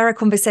interesting where a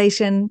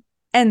conversation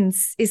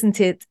ends, isn't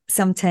it?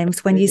 Sometimes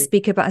Absolutely. When you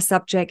speak about a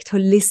subject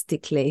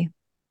holistically.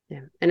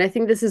 Yeah. And I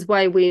think this is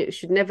why we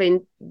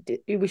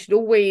should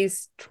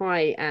always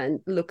try and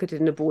look at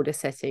it in a broader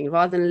setting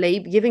rather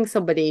than giving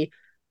somebody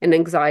an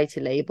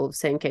anxiety label of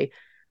saying, okay,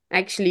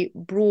 actually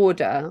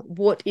broader,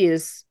 what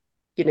is,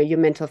 your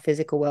mental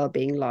physical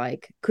well-being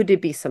like? Could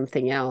it be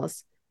something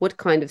else? What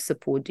kind of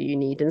support do you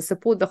need? And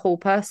support the whole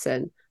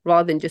person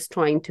rather than just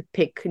trying to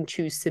pick and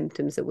choose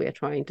symptoms that we're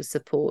trying to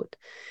support.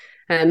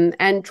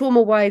 And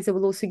trauma-wise, it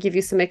will also give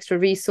you some extra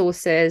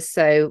resources.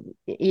 So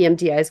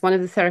EMDR is one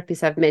of the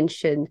therapies I've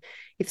mentioned.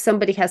 If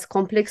somebody has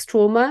complex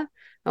trauma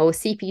or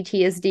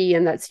CPTSD,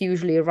 and that's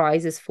usually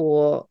arises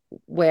for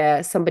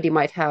where somebody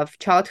might have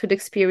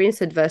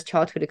adverse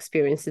childhood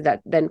experiences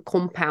that then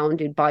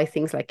compounded by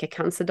things like a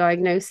cancer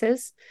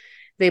diagnosis,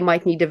 they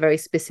might need a very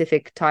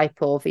specific type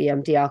of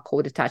EMDR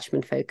called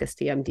attachment-focused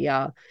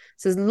EMDR.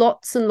 So there's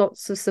lots and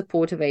lots of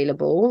support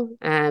available.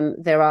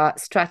 There are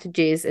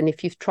strategies, and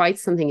if you've tried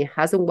something, it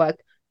hasn't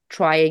worked,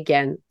 try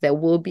again. There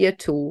will be a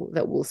tool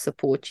that will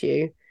support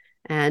you.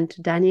 And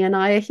Danny and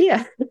I are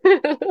here.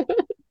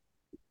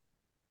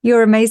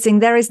 You're amazing.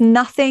 There is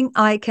nothing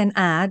I can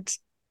add.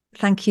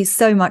 Thank you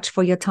so much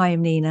for your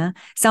time, Nina.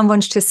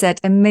 Someone's just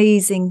said,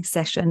 amazing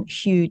session.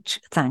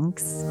 Huge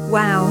thanks.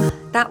 Wow,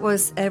 that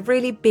was a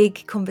really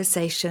big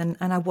conversation,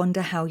 and I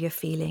wonder how you're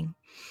feeling.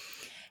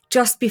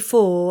 Just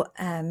before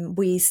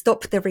we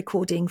stopped the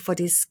recording for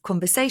this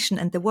conversation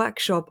and the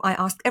workshop, I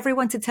asked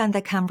everyone to turn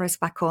their cameras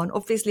back on.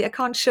 Obviously, I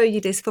can't show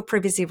you this for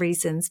privacy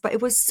reasons, but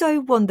it was so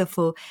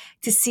wonderful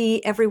to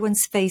see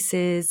everyone's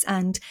faces,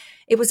 and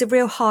it was a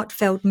real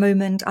heartfelt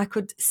moment. I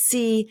could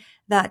see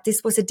that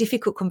this was a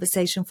difficult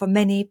conversation for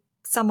many.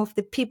 Some of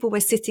the people were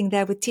sitting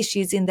there with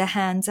tissues in their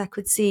hands. I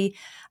could see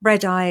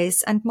red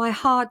eyes, and my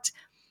heart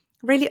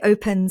really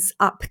opens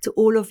up to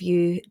all of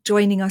you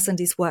joining us on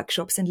these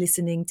workshops and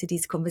listening to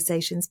these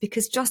conversations,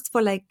 because just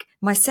for like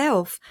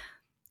myself,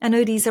 I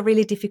know these are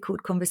really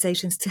difficult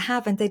conversations to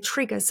have, and they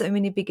trigger so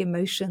many big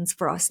emotions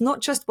for us, not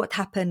just what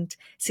happened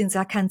since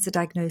our cancer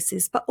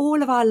diagnosis, but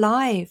all of our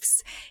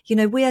lives.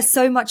 We are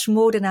so much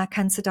more than our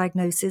cancer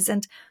diagnosis,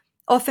 and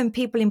often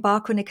people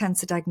embark on a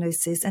cancer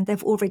diagnosis and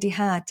they've already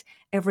had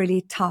a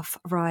really tough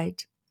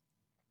ride.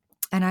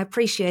 And I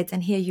appreciate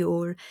and hear you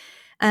all.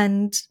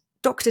 And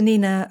Dr.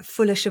 Nina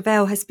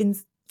Fuller-Shavel has been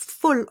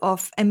full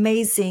of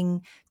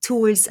amazing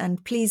tools,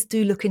 and please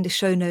do look in the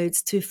show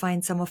notes to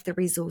find some of the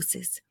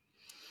resources.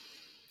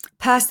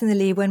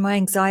 Personally, when my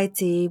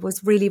anxiety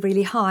was really,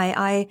 really high,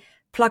 I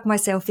plug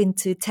myself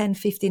into 10,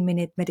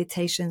 15-minute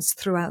meditations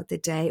throughout the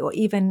day, or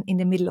even in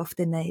the middle of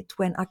the night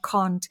when I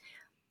can't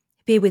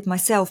be with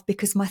myself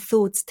because my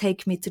thoughts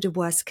take me to the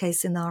worst case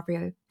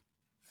scenario.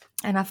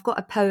 And I've got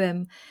a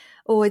poem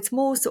or it's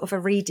more sort of a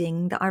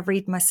reading that I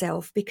read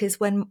myself, because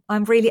when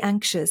I'm really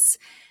anxious,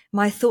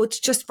 my thoughts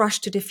just rush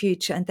to the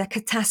future and they're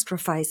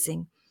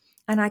catastrophizing.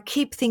 And I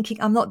keep thinking,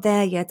 I'm not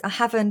there yet. I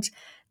haven't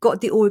got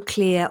the all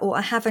clear, or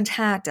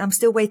I'm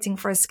still waiting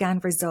for a scan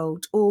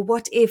result. Or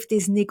what if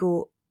this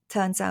niggle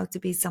turns out to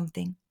be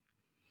something?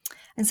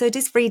 And so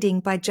this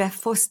reading by Jeff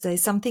Foster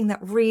is something that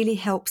really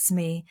helps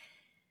me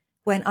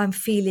when I'm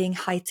feeling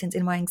heightened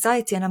in my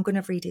anxiety. And I'm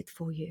going to read it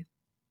for you.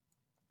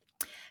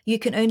 You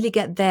can only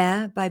get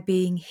there by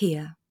being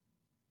here.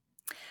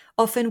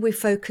 Often we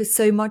focus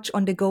so much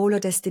on the goal or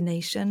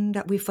destination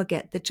that we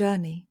forget the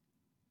journey.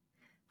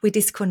 We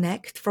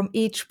disconnect from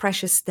each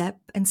precious step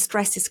and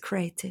stress is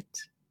created.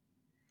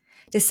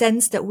 The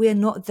sense that we are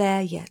not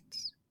there yet.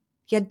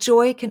 Yet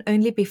joy can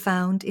only be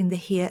found in the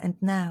here and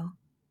now,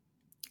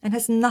 and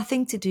has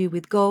nothing to do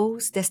with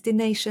goals,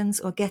 destinations,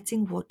 or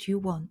getting what you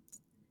want.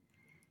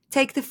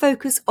 Take the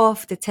focus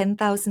off the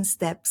 10,000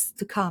 steps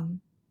to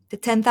come, the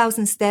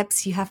 10,000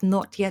 steps you have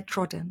not yet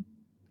trodden,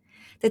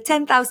 the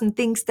 10,000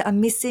 things that are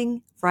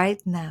missing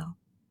right now.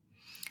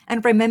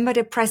 And remember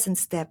the present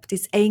step,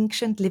 this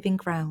ancient living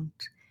ground,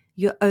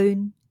 your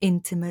own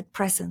intimate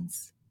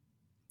presence.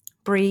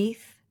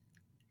 Breathe,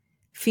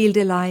 feel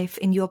the life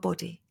in your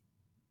body.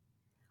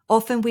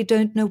 Often we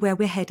don't know where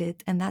we're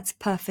headed, and that's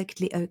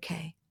perfectly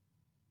okay.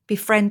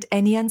 Befriend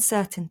any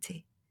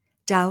uncertainty,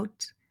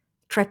 doubt,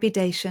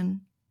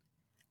 trepidation.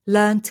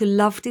 Learn to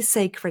love this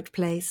sacred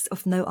place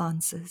of no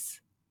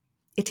answers.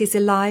 It is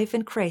alive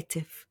and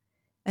creative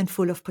and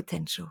full of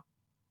potential.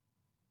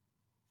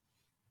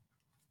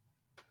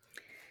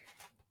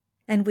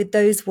 And with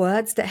those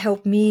words that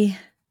help me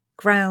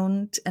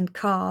ground and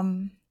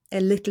calm a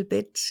little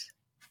bit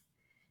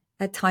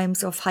at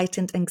times of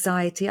heightened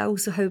anxiety, I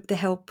also hope they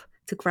help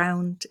to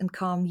ground and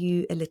calm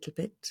you a little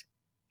bit.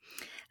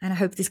 And I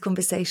hope this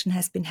conversation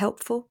has been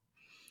helpful.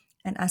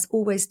 And as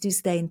always, do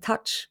stay in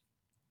touch.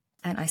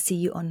 And I see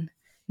you on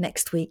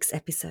next week's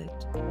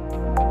episode.